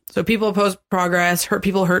 So people oppose progress, hurt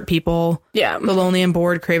people. Yeah. The lonely and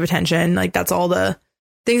bored crave attention. Like that's all the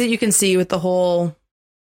things that you can see with the whole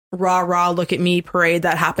rah, look at me parade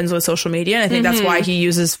that happens with social media. And I think that's why he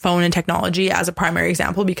uses phone and technology as a primary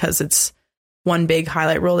example, because it's one big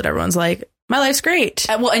highlight reel that everyone's like, my life's great.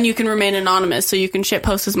 Well, and you can remain anonymous, so you can shit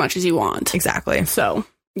post as much as you want. Exactly. So,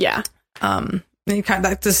 yeah. And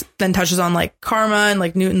that just then touches on like karma and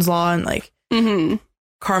like Newton's law and like,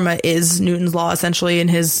 karma is Newton's law essentially in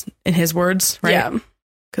his words, right? Yeah.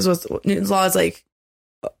 Because Newton's law is like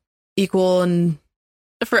equal, and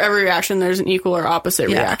for every reaction there's an equal or opposite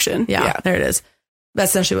reaction. Yeah, there it is.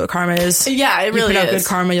 That's essentially what karma is. Yeah, it really is. You put out good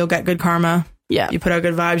karma, you'll get good karma. Yeah. You put out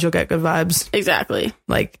good vibes, you'll get good vibes. Exactly.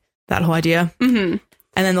 Like that whole idea. And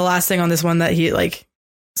then the last thing on this one that he like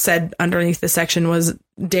said underneath this section was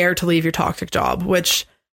dare to leave your toxic job, which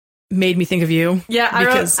made me think of you. Yeah, I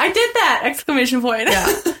did that! Exclamation point. Yeah.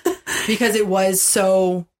 Because it was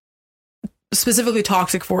so specifically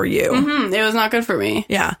toxic for you. It was not good for me.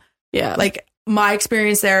 Yeah. Yeah. Like my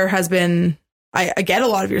experience there has been, I get a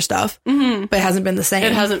lot of your stuff, but it hasn't been the same.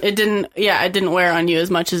 It didn't wear on you as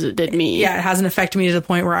much as it did me. Yeah. It hasn't affected me to the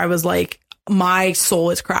point where I was like, my soul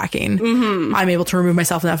is cracking. I'm able to remove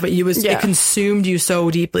myself enough, but it consumed you so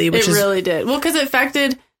deeply, which really did. Well, because it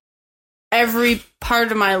affected every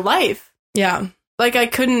part of my life. Yeah. Like, I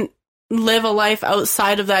couldn't live a life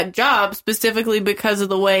outside of that job specifically because of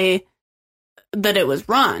the way that it was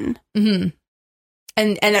run. Mm-hmm.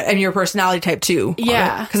 And your personality type too.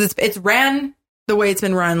 Yeah. Because it's ran the way it's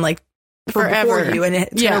been run, like, forever. Before you, and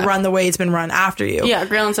it's going to run the way it's been run after you. Yeah,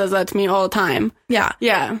 Graylin says that to me all the time. Yeah.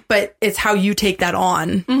 Yeah. But it's how you take that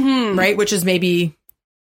on, right? Which is maybe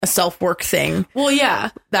a self-work thing. Well,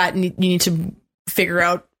 yeah. That you need to figure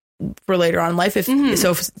out for later on in life if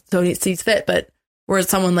it sees fit. But whereas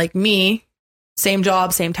someone like me, same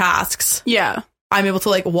job, same tasks. Yeah. I'm able to,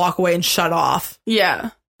 like, walk away and shut off.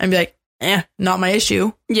 Yeah. And be like, not my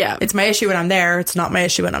issue. Yeah. It's my issue when I'm there. It's not my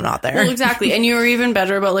issue when I'm not there. Well, exactly. And you were even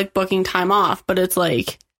better about, like, booking time off, but it's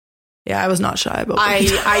like... Yeah, I was not shy about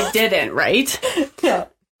I didn't, right? Yeah.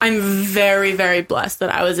 I'm very, very blessed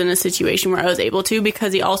that I was in a situation where I was able to,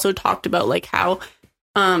 because he also talked about, like, how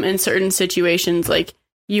in certain situations, like,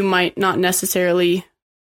 you might not necessarily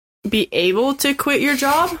be able to quit your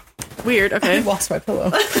job. Weird. Okay. I lost my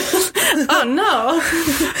pillow. Oh no.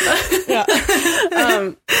 Yeah.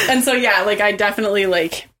 And so, yeah, like, I definitely,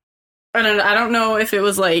 like, I don't know if it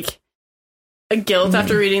was like a guilt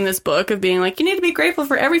after reading this book of being like, you need to be grateful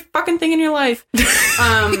for every fucking thing in your life.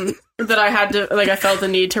 That I had to, like, I felt the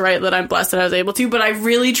need to write that I'm blessed that I was able to, but I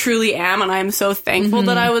really truly am. And I'm so thankful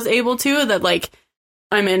that I was able to, that, like,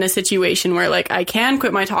 I'm in a situation where, like, I can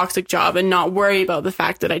quit my toxic job and not worry about the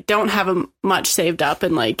fact that I don't have much saved up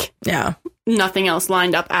and, like, nothing else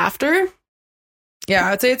lined up after. Yeah,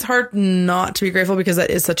 I'd say it's hard not to be grateful because that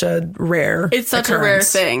is such a rare occurrence. A rare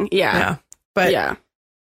thing. Yeah. But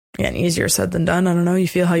again, easier said than done. I don't know. You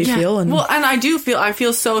feel how you feel. And well, and I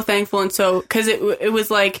feel so thankful. And so, because it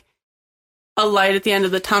was like a light at the end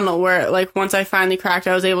of the tunnel where, like, once I finally cracked,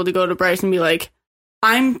 I was able to go to Bryce and be like,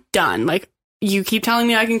 I'm done. Like, you keep telling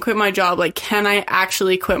me I can quit my job. Like, can I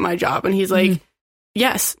actually quit my job? And he's like,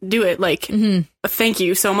 yes, do it. Like, thank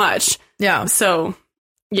you so much. Yeah. So,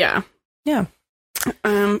 yeah. Yeah.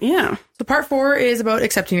 Yeah. So part 4 is about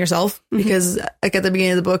accepting yourself, because, like, at the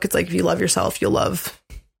beginning of the book, it's like, if you love yourself, you'll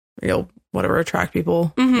whatever attract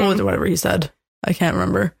people. Whatever he said. I can't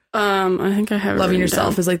remember. I think I have loving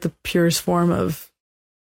yourself is, like, the purest form of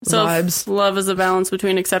vibes. Love is a balance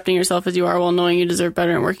between accepting yourself as you are while knowing you deserve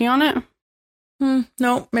better and working on it.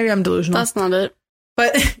 No, maybe I'm delusional. That's not it.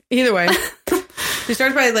 But either way, she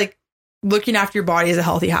starts by, like, looking after your body as a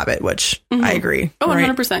healthy habit, which I agree. Oh,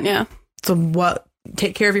 100%, yeah. So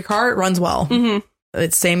take care of your car, it runs well.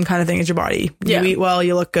 It's same kind of thing as your body. You eat well,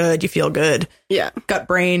 you look good, you feel good. Yeah. Gut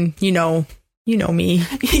brain, you know me.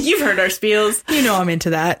 You've heard our spiels. You know I'm into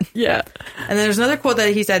that. Yeah. And then there's another quote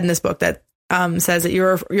that he said in this book that says that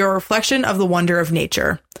you're a reflection of the wonder of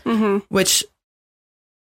nature, which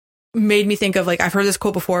made me think of, like, I've heard this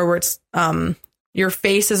quote before where it's your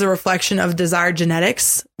face is a reflection of desired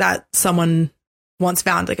genetics that someone once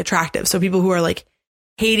found, like, attractive. So people who are, like,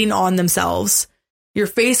 hating on themselves, your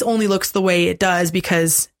face only looks the way it does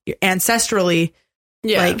because ancestrally,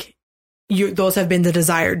 like, those have been the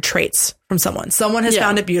desired traits from someone. Someone has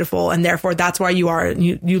found it beautiful, and therefore that's why you are,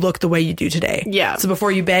 you look the way you do today. Yeah. So before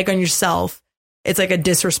you bag on yourself, it's like a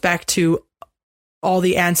disrespect to all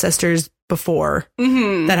the ancestors before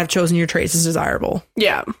that have chosen your traits as desirable.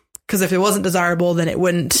 Yeah. Because if it wasn't desirable, then it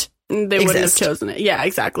wouldn't wouldn't have chosen it. Yeah,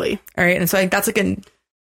 exactly. All right. And so I think that's like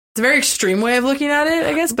it's a very extreme way of looking at it,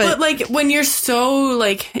 I guess. But like, when you're so,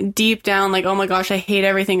 like, deep down, like, oh my gosh, I hate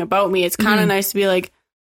everything about me, it's kind of nice to be like,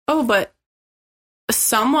 oh, but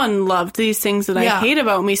someone loved these things that I hate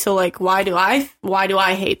about me, so, like, why do I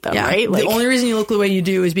hate them, right? Like, the only reason you look the way you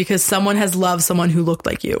do is because someone has loved someone who looked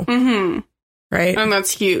like you. Right? And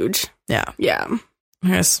that's huge. Yeah. Yeah. I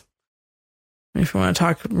guess if you want to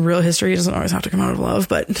talk real history, it doesn't always have to come out of love,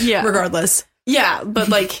 but regardless. Yeah, but,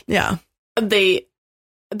 like,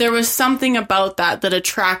 there was something about that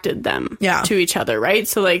attracted them to each other, right?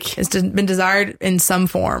 So, like, it's been desired in some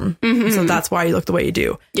form. So that's why you look the way you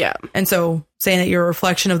do. Yeah. And so saying that you're a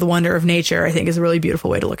reflection of the wonder of nature, I think, is a really beautiful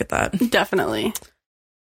way to look at that. Definitely.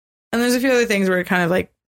 And there's a few other things where it kind of,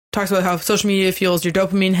 like, talks about how social media fuels your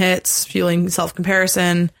dopamine hits, fueling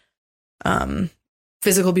self-comparison.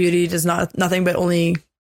 Physical beauty does nothing but only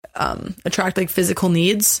attract, like, physical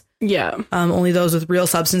needs. Yeah. Only those with real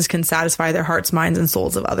substance can satisfy their hearts, minds, and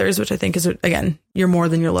souls of others, which I think is, again, you're more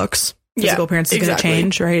than your looks. Physical appearance is going to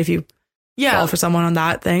change, right? If you fall for someone on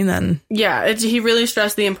that thing, then... Yeah, he really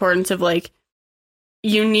stressed the importance of, like,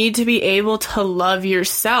 you need to be able to love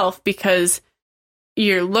yourself, because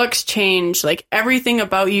your looks change, like everything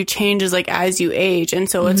about you changes like as you age. And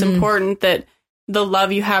so it's important that the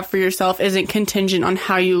love you have for yourself isn't contingent on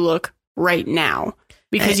how you look right now,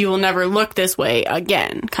 because you will never look this way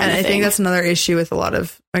again. I think that's another issue with a lot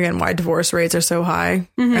of, again, why divorce rates are so high.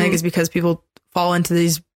 I think it's because people fall into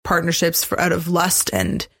these partnerships out of lust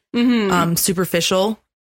and superficial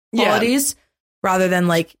qualities rather than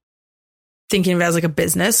like thinking of it as like a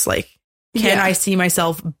business. Like, can I see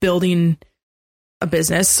myself building a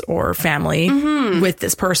business or family with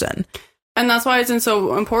this person? And that's why it's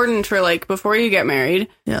so important for like, before you get married,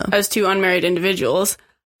 as two unmarried individuals,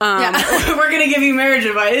 we're going to give you marriage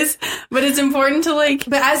advice, but it's important to like,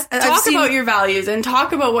 talk about your values and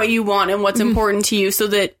talk about what you want and what's important to you, so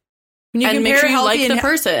that when you and make sure you like the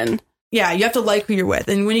person. Yeah, you have to like who you're with.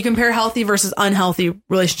 And when you compare healthy versus unhealthy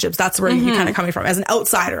relationships, that's where you're kind of coming from as an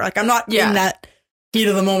outsider. Like, I'm not in that heat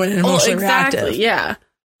of the moment and emotionally reactive. Yeah.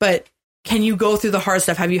 But can you go through the hard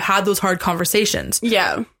stuff? Have you had those hard conversations?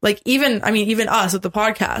 Yeah. Like, even us with the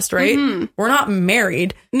podcast, right? We're not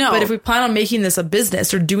married. No. But if we plan on making this a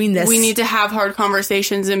business or doing this, we need to have hard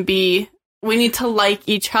conversations and we need to like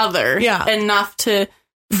each other enough to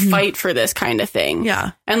fight for this kind of thing.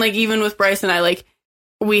 Yeah. And like, even with Bryce and I, like,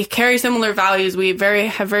 we carry similar values. We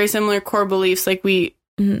have very similar core beliefs. Like, we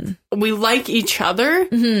like each other.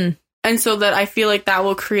 And so that I feel like that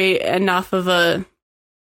will create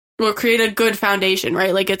create a good foundation,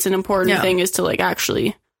 right? Like, it's an important thing is to like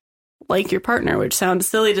actually like your partner, which sounds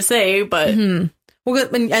silly to say, but well,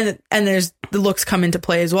 and there's the looks come into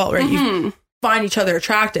play as well, right? You find each other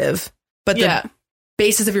attractive, but the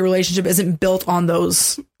basis of your relationship isn't built on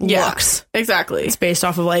those looks. Exactly. It's based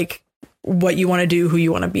off of like what you want to do, who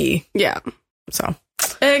you want to be. Yeah. So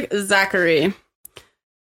Zachary.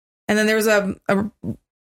 And then there was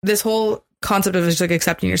this whole concept of just like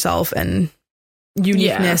accepting yourself and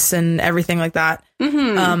uniqueness and everything like that.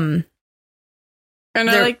 And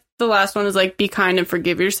I like the last one is like, be kind and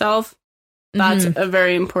forgive yourself. That's a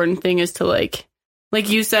very important thing, is to like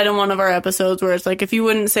you said in one of our episodes, where it's like, if you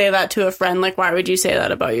wouldn't say that to a friend, like, why would you say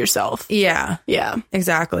that about yourself? Yeah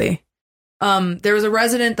exactly. There was a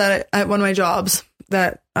resident that at one of my jobs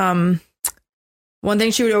that one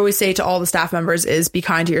thing she would always say to all the staff members is, be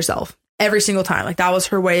kind to yourself, every single time. Like, that was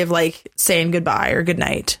her way of like saying goodbye or good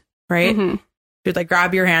night, right? She'd like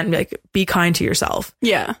grab your hand and be like, be kind to yourself.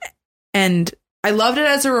 Yeah. And I loved it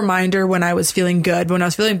as a reminder when I was feeling good. But when I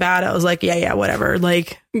was feeling bad, I was like, yeah, whatever.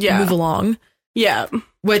 Like, move along. Yeah.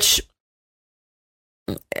 Which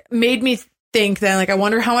made me think then, like, I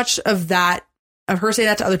wonder how much of that, of her saying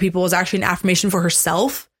that to other people, was actually an affirmation for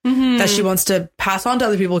herself that she wants to pass on to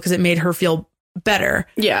other people because it made her feel better.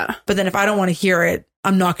 Yeah. But then if I don't want to hear it,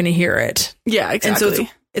 I'm not going to hear it. Yeah, exactly. And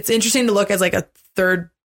so it's interesting to look as like a third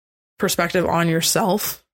perspective on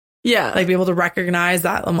yourself. Yeah. Like, be able to recognize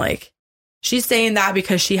that I'm like, she's saying that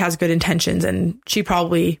because she has good intentions and she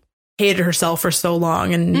probably hated herself for so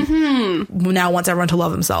long and now wants everyone to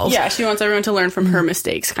love themselves. Yeah, she wants everyone to learn from her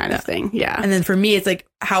mistakes kind of thing. Yeah. And then for me, it's like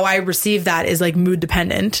how I receive that is like mood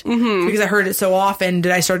dependent because I heard it so often.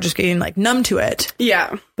 Did I start just getting like numb to it?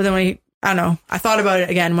 Yeah. But then I don't know, I thought about it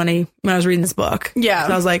again when I was reading this book. Yeah.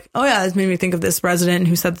 So I was like, oh yeah, this made me think of this resident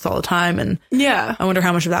who said this all the time. And yeah, I wonder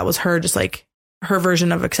how much of that was her, just like her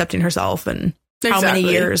version of accepting herself and how many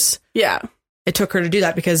years it took her to do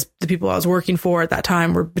that, because the people I was working for at that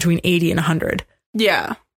time were between 80 and 100.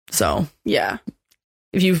 Yeah. So yeah,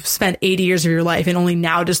 if you've spent 80 years of your life and only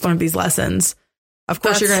now just learned these lessons, of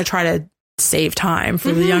course you're going to try to save time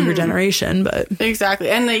for the younger generation. But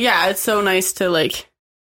exactly. And it's so nice to like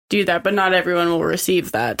do that, but not everyone will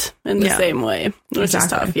receive that in the same way, which is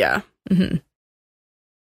tough. Yeah.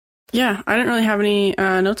 Yeah, I didn't really have any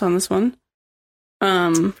notes on this one.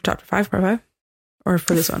 Chapter 5, part 5? Or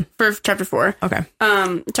for this one? For chapter 4. Okay.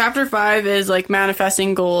 Chapter 5 is like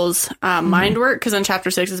manifesting goals, mind work, because then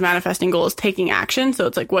chapter 6 is manifesting goals, taking action. So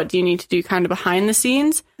it's like, what do you need to do kind of behind the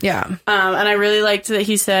scenes? Yeah. And I really liked that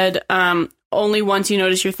he said, only once you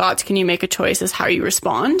notice your thoughts can you make a choice as how you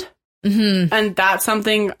respond. And that's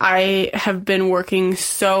something I have been working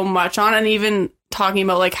so much on, and even talking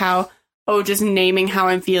about like how, just naming how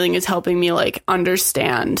I'm feeling is helping me like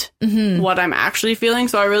understand what I'm actually feeling.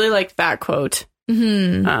 So I really liked that quote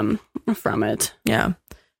from it. Yeah.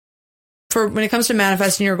 For when it comes to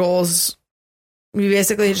manifesting your goals, you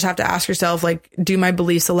basically just have to ask yourself, like, do my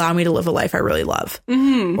beliefs allow me to live a life I really love?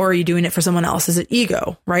 Or are you doing it for someone else? Is it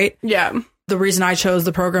ego? Right? Yeah. The reason I chose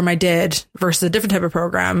the program I did versus a different type of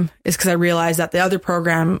program is because I realized that the other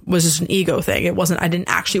program was just an ego thing. It wasn't, I didn't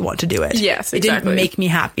actually want to do it. Yes, exactly. It didn't make me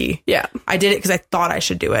happy. Yeah. I did it because I thought I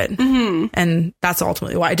should do it. And that's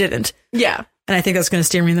ultimately why I didn't. Yeah. And I think that's going to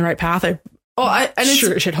steer me in the right path.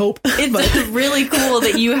 Sure should hope. It's really cool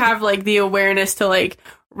that you have like the awareness to like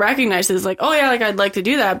recognize this, like, oh yeah, like I'd like to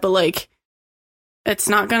do that, but like it's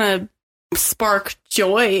not gonna spark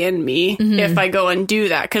joy in me if I go and do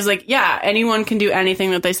that. Because like, yeah, anyone can do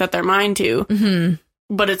anything that they set their mind to,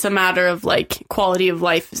 but it's a matter of like quality of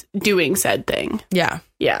life doing said thing. Yeah.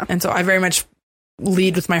 Yeah. And so I very much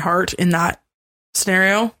lead with my heart in that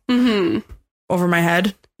scenario over my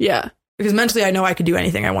head. Yeah. Because mentally I know I could do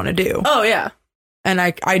anything I want to do. Oh, yeah. And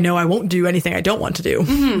I know I won't do anything I don't want to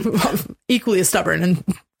do. Equally as stubborn and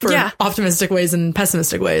for optimistic ways and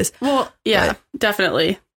pessimistic ways. Well, yeah,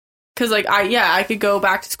 definitely. Because like, I could go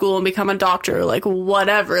back to school and become a doctor, like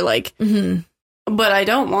whatever, like, but I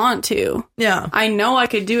don't want to. Yeah. I know I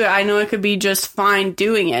could do it. I know I could be just fine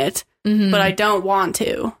doing it, but I don't want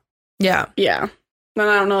to. Yeah. Yeah. And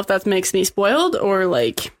I don't know if that makes me spoiled or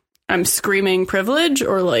like I'm screaming privilege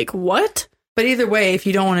or like what. But either way, if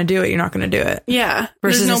you don't want to do it, you're not going to do it. Yeah.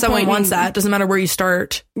 Versus if someone wants that, doesn't matter where you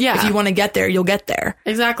start. Yeah. If you want to get there, you'll get there.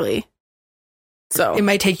 Exactly. So it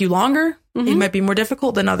might take you longer. It might be more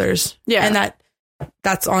difficult than others. Yeah. And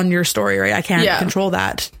that's on your story, right? I can't control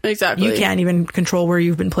that. Exactly. You can't even control where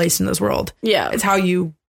you've been placed in this world. Yeah. It's how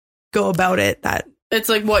you go about it that it's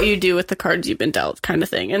like what you do with the cards you've been dealt kind of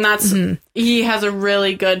thing. And that's he has a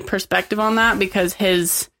really good perspective on that because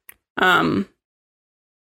his the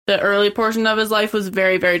early portion of his life was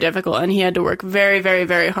very, very difficult and he had to work very, very,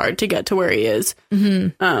 very hard to get to where he is.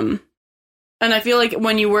 And I feel like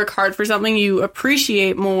when you work hard for something, you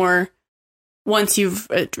appreciate more once you've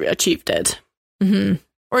achieved it.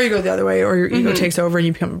 Or you go the other way, or your ego takes over and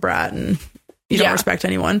you become a brat and you don't respect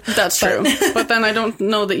anyone. That's true. But then I don't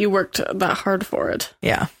know that you worked that hard for it.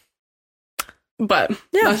 Yeah. But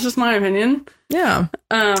that's just my opinion. Yeah.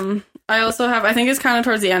 I also have, I think it's kind of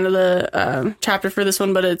towards the end of the chapter for this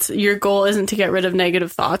one, but it's your goal isn't to get rid of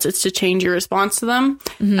negative thoughts. It's to change your response to them.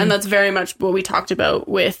 And that's very much what we talked about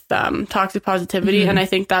with toxic positivity. And I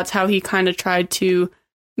think that's how he kind of tried to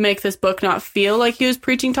make this book not feel like he was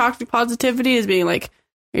preaching toxic positivity, is being like,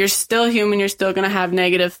 you're still human, you're still going to have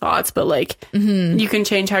negative thoughts, but like you can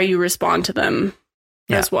change how you respond to them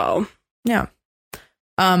as well. Yeah.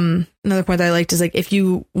 Another point that I liked is like, if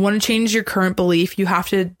you want to change your current belief, you have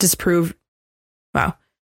to disprove.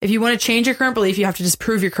 If you want to change your current belief, you have to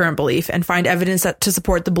disprove your current belief and find evidence to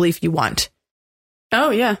support the belief you want.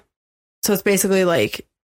 Oh, yeah. So it's basically like,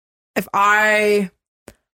 let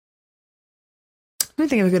me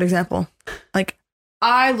think of a good example. Like,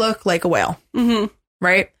 I look like a whale,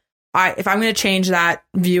 right? If I'm going to change that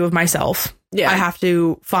view of myself, I have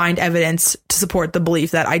to find evidence to support the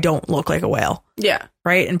belief that I don't look like a whale. Yeah.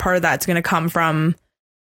 Right. And part of that's going to come from,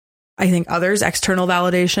 I think, others, external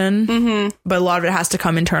validation, but a lot of it has to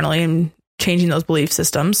come internally and changing those belief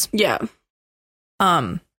systems. Yeah.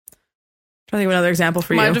 I think of another example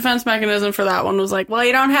for you. My defense mechanism for that one was like, well,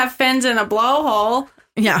 you don't have fins in a blowhole.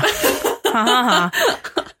 Yeah.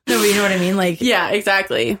 No, but you know what I mean? Like, yeah,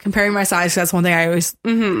 exactly. Comparing my size, that's one thing I always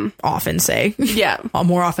often say. Yeah.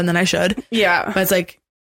 More often than I should. Yeah. But it's like,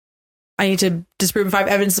 I need to disprove if I have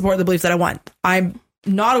evidence to support the belief that I want. I'm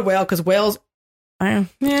not a whale because whales, can't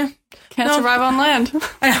survive on land.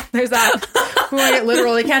 I know, there's that. We want to get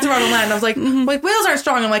literal. They can't survive on land. And I was like, like, whales aren't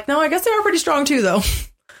strong. I'm like, no, I guess they are pretty strong too, though.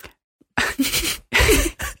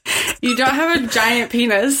 You don't have a giant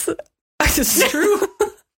penis. This is true.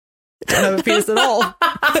 I don't have a penis at all.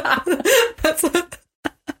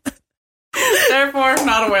 Therefore,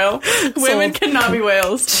 not a whale. Women cannot be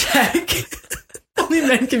whales. Check. Only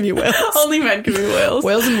men can be whales. Only men can be whales.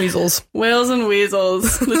 Whales and weasels. Whales and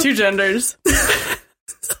weasels. The two genders.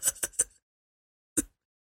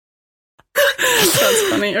 That's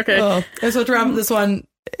funny. Okay. And so to wrap up this one,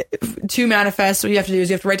 to manifest, what you have to do is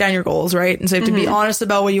you have to write down your goals, right? And so you have to be honest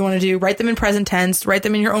about what you want to do. Write them in present tense. Write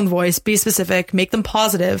them in your own voice. Be specific. Make them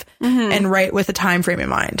positive, and write with a time frame in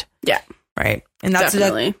mind. Yeah. Right. And that's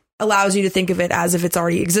that allows you to think of it as if it's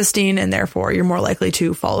already existing, and therefore you're more likely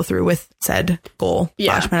to follow through with said goal /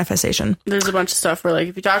 manifestation. There's a bunch of stuff where, like,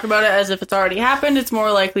 if you talk about it as if it's already happened, it's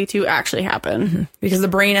more likely to actually happen. Because the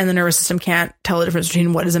brain and the nervous system can't tell the difference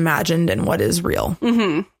between what is imagined and what is real.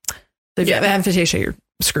 So if you have amputation, you're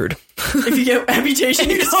screwed. If you get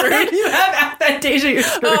amputation, you're screwed. If you have amputation, you're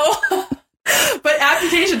screwed. But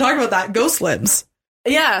amputation, talk about that. Ghost limbs.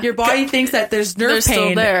 Yeah. Your body thinks that there's nerve pain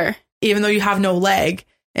still there, even though you have no leg.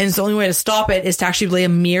 And so the only way to stop it is to actually lay a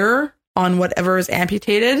mirror on whatever is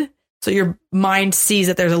amputated. So your mind sees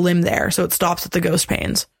that there's a limb there. So it stops at the ghost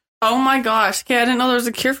pains. Oh my gosh. Okay, I didn't know there was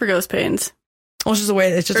a cure for ghost pains. Well, it's just a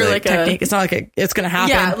way. It's just a technique. It's not like it's going to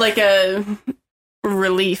happen. Yeah, like a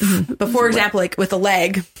relief. But for example, like with a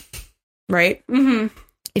leg, right?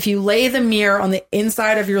 if you lay the mirror on the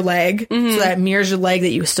inside of your leg, so that mirrors your leg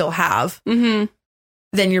that you still have, then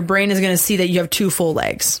your brain is going to see that you have 2 full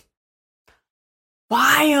legs.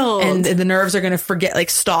 Wild. And the nerves are going to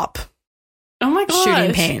stop. Oh my gosh.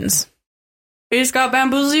 Shooting pains. You just got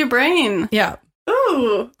bamboozle your brain. Yeah.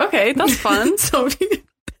 Ooh, okay, that's fun. So if you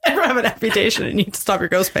ever have an amputation and you need to stop your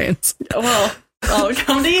ghost pains, well, I'll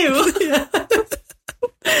come to you.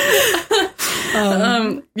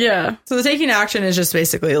 Yeah. So the taking action is just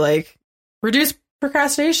basically like reduce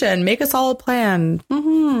procrastination, make a solid plan,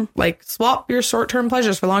 like swap your short-term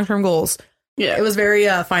pleasures for long-term goals. Yeah. It was very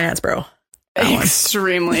finance bro.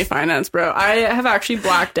 Extremely finance bro. I have actually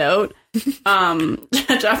blacked out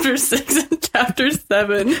chapter 6 and chapter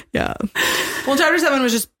 7. Yeah. Well, chapter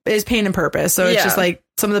 7 is pain and purpose. So it's just like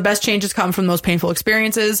some of the best changes come from those painful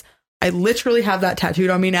experiences. I literally have that tattooed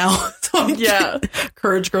on me now. So yeah.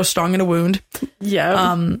 Courage grows strong in a wound.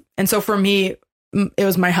 Yeah. And so for me, it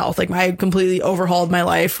was my health. Like I completely overhauled my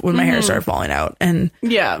life when my hair started falling out. And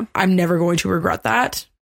yeah, I'm never going to regret that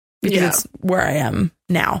because it's where I am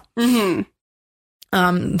now.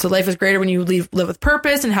 So life is greater when you live with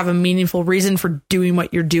purpose and have a meaningful reason for doing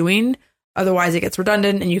what you're doing. Otherwise, it gets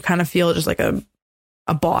redundant and you kind of feel just like a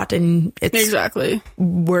bot, and it's exactly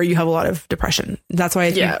where you have a lot of depression. That's why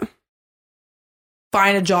if you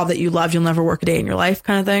find a job that you love, you'll never work a day in your life,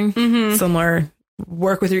 kind of thing. Similar,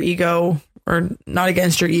 work with your ego or not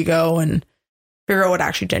against your ego, and figure out what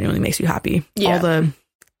actually genuinely makes you happy. All the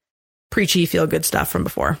preachy feel good stuff from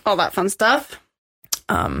before, all that fun stuff.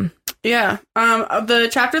 The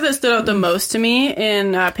chapter that stood out the most to me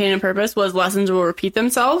in Pain and Purpose was Lessons Will Repeat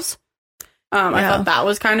Themselves. I thought that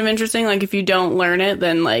was kind of interesting. Like, if you don't learn it,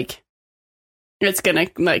 then, like, it's gonna,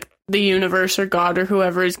 like, the universe or God or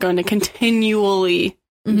whoever is going to continually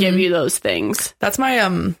give you those things. That's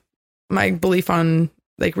my, my belief on,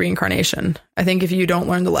 like, reincarnation. I think if you don't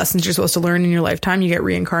learn the lessons you're supposed to learn in your lifetime, you get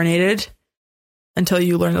reincarnated until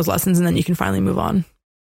you learn those lessons, and then you can finally move on.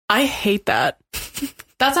 I hate that.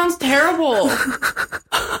 That sounds terrible.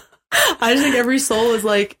 I just think every soul is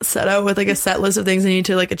like set out with like a set list of things they need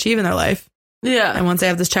to like achieve in their life. Yeah. And once they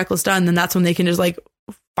have this checklist done, then that's when they can just like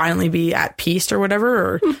finally be at peace or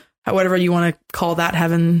whatever, or whatever you want to call that,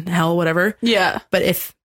 heaven, hell, whatever. Yeah. But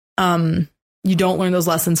if you don't learn those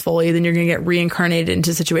lessons fully, then you're going to get reincarnated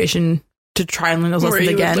into a situation to try and learn those lessons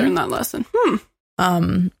again. Learn that lesson.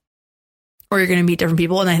 Or you're going to meet different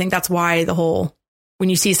people. And I think that's why when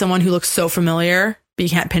you see someone who looks so familiar, but you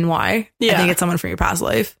can't pin why, I think it's someone from your past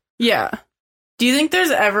life. Yeah. Do you think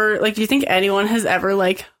there's ever, like, do you think anyone has ever,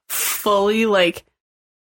 like, fully, like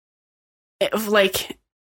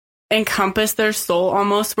encompassed their soul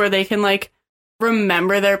almost, where they can, like,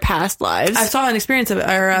 remember their past lives? I saw an experience of it,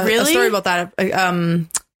 or a story about that.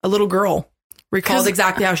 A little girl recalls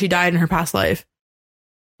exactly how she died in her past life.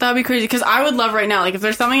 That'd be crazy, because I would love right now, like, if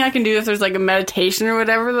there's something I can do, if there's, like, a meditation or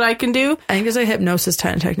whatever that I can do. I think there's a hypnosis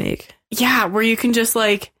technique. Yeah, where you can just,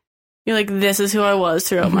 like, you're like, this is who I was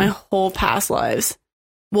throughout my whole past lives.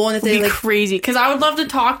 Well, and if they, like, crazy, because I would love to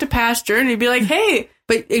talk to past Journey, be like, hey.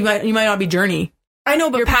 But you might not be Journey. I know,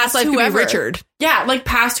 but your past life whoever. Could be Richard. Yeah, like,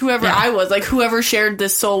 past whoever I was, like, whoever shared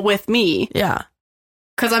this soul with me. Yeah.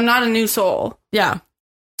 Because I'm not a new soul. Yeah.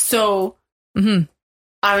 So,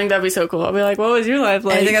 I think that'd be so cool. I'll be like, what was your life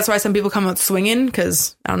like? And I think that's why some people come out swinging,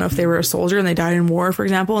 because I don't know if they were a soldier and they died in war, for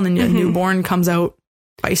example, and then a newborn comes out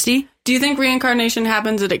feisty. Do you think reincarnation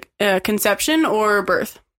happens at conception or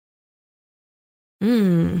birth?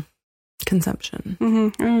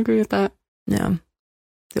 Conception. I agree with that. Yeah.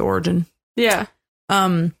 The origin. Yeah.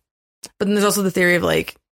 But then there's also the theory of,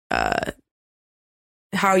 like,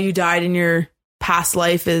 how you died in your past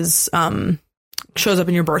life is shows up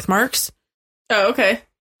in your birthmarks. Oh, okay.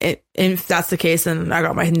 If that's the case, then I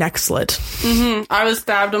got my neck slit. I was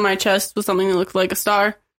stabbed on my chest with something that looked like a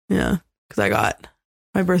star. Yeah, because I got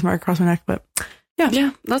my birthmark across my neck. But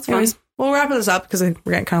yeah, that's fine. We'll wrap this up because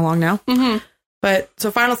we're getting kind of long now. But so,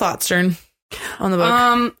 final thoughts, Stern, on the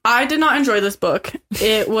book. I did not enjoy this book.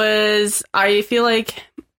 It was, I feel like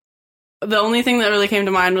the only thing that really came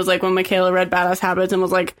to mind was like when Michaela read Badass Habits and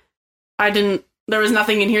was like, there was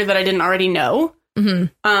nothing in here that I didn't already know.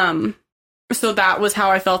 So that was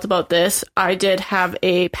how I felt about this. I did have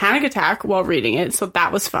a panic attack while reading it, so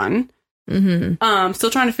that was fun. Still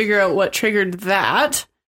trying to figure out what triggered that.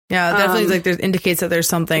 Yeah, definitely like there indicates that there's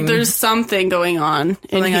something going on,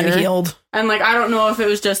 something unhealed. And like, I don't know if it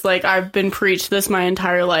was just like I've been preached this my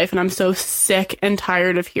entire life and I'm so sick and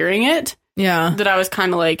tired of hearing it. Yeah. That I was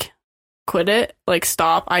kind of like, quit it, like,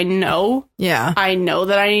 stop. I know that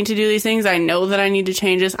I need to do these things. I know that I need to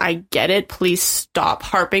change this. I get it. Please stop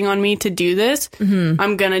harping on me to do this.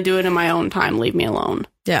 I'm gonna do it in my own time. Leave me alone.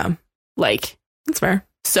 Yeah. Like, that's fair.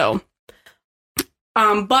 So,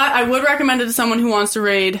 but I would recommend it to someone who wants to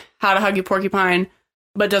read How to Hug Your Porcupine,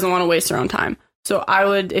 but doesn't want to waste their own time. So I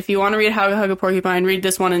would, if you want to read How to Hug a Porcupine, read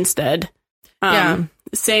this one instead.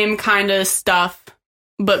 Same kind of stuff,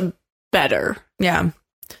 but better. Yeah.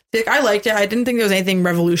 I liked it. I didn't think there was anything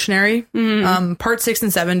revolutionary. Part 6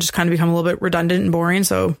 and 7 just kind of become a little bit redundant and boring,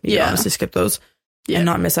 so you can honestly skip those and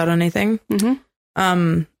not miss out on anything.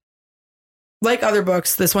 Like other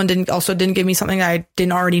books, this one didn't give me something I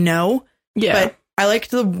didn't already know. Yeah. But I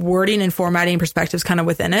liked the wording and formatting perspectives kind of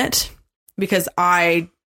within it, because I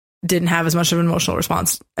didn't have as much of an emotional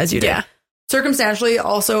response as you did. Yeah. Circumstantially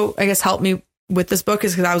also, I guess, helped me with this book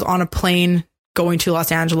is because I was on a plane going to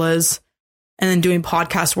Los Angeles, and then doing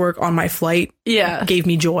podcast work on my flight gave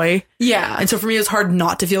me joy. Yeah. And so for me, it was hard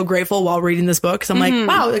not to feel grateful while reading this book. Because I'm like,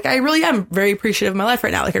 wow, like I really am very appreciative of my life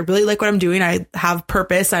right now. Like I really like what I'm doing. I have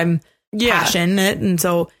purpose. I'm passionate. And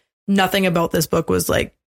so nothing about this book was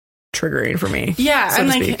like triggering for me. Yeah. So and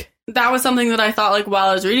like speak. That was something that I thought like while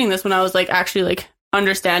I was reading this, when I was like actually like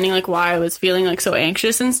understanding like why I was feeling like so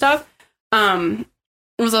anxious and stuff.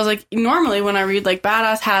 I was like, normally when I read like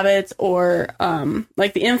Badass Habits or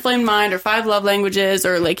like The Inflamed Mind or 5 Love Languages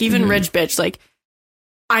or like even Rich Bitch, like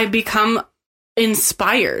I become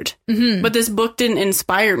inspired. But this book didn't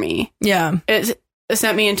inspire me. Yeah. It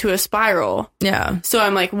sent me into a spiral. Yeah. So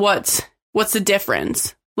I'm like, what's the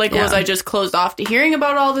difference? Like, was I just closed off to hearing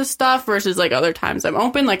about all this stuff versus like other times I'm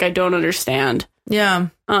open? Like, I don't understand. Yeah.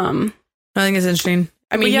 I think it's interesting.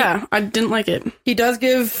 I mean, I didn't like it. He does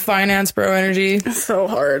give finance bro energy. It's so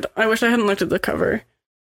hard. I wish I hadn't looked at the cover.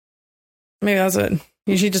 Maybe that's it.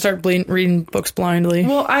 You should just start reading books blindly.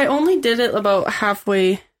 Well, I only did it about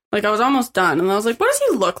halfway. Like, I was almost done. And I was like, what does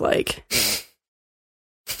he look like?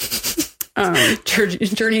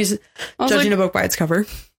 Journey's judging a book by its cover.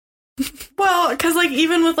 Well, because, like,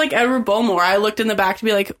 even with, like, Edward Bulmore, I looked in the back to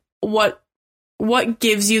be like, what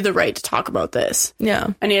gives you the right to talk about this? Yeah.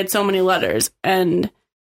 And he had so many letters. And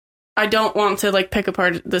I don't want to like pick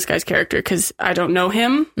apart this guy's character because I don't know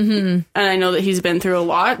him, and I know that he's been through a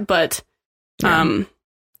lot. But, I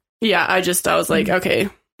was like, okay,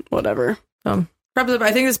 whatever. I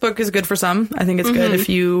think this book is good for some. I think it's good if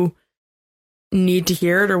you need to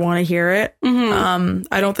hear it or want to hear it.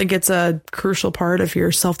 I don't think it's a crucial part of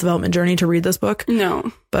your self-development journey to read this book.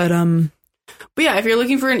 No, but yeah, if you're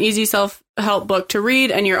looking for an easy self-help book to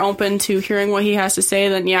read and you're open to hearing what he has to say,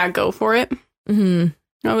 then go for it.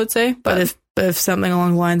 I would say. But if something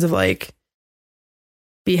along the lines of like,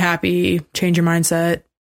 be happy, change your mindset,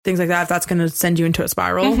 things like that, if that's going to send you into a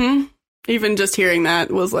spiral. Even just hearing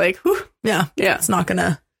that was like, whew. Yeah. It's not going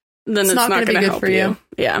to, then it's not going to be good for you.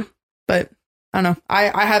 Yeah. But I don't know.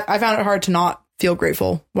 I found it hard to not feel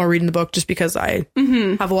grateful while reading the book just because I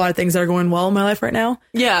have a lot of things that are going well in my life right now.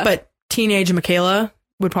 Yeah. But teenage Michaela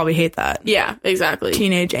would probably hate that. Yeah, exactly.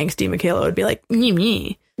 Teenage angsty Michaela would be like,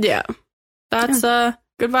 me. Yeah. That's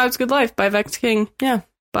Good Vibes, Good Life by Vex King. Yeah.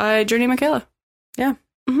 By Journey Michaela. Yeah.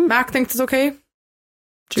 Mac thinks it's okay.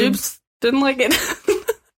 Jubes didn't like it.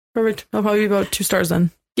 Perfect. I'll probably be about 2 stars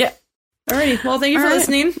then. Yeah. Alrighty. Well, thank you for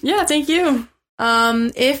listening. Yeah, thank you.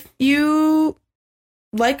 If you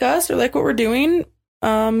like us or like what we're doing,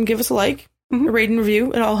 give us a like, a rate and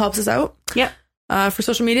review. It all helps us out. Yeah. For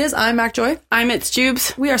social medias, I'm Mac Joy. I'm It's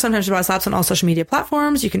Jubes. We are Sometimes About Slaps on all social media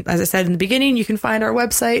platforms. You can, as I said in the beginning, you can find our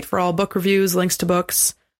website for all book reviews, links to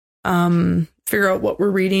books, figure out what we're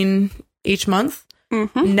reading each month.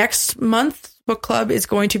 Next month, book club is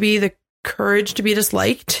going to be The Courage to be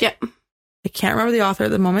Disliked. Yeah. I can't remember the author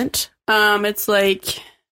at the moment. It's like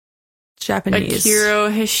Japanese. Akira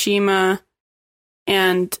Hishima.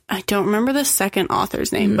 And I don't remember the second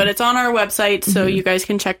author's name, but it's on our website, so you guys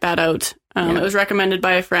can check that out. It was recommended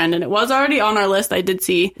by a friend, and it was already on our list, I did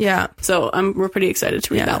see. Yeah. So we're pretty excited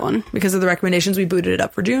to read that one. Because of the recommendations, we booted it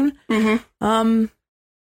up for June.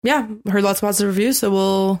 Yeah, heard lots of positive reviews, so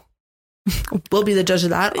we'll be the judge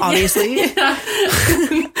of that, obviously.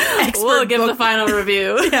 We'll give the final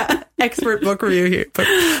review. Yeah, expert book review here,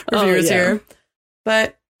 reviewers here.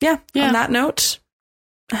 But yeah, on that note,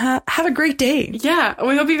 have a great day. Yeah,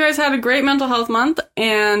 we hope you guys had a great mental health month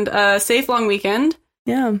and a safe long weekend.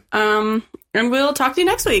 Yeah. And we'll talk to you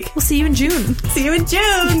next week. We'll see you in June. See you in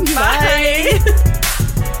June. Bye.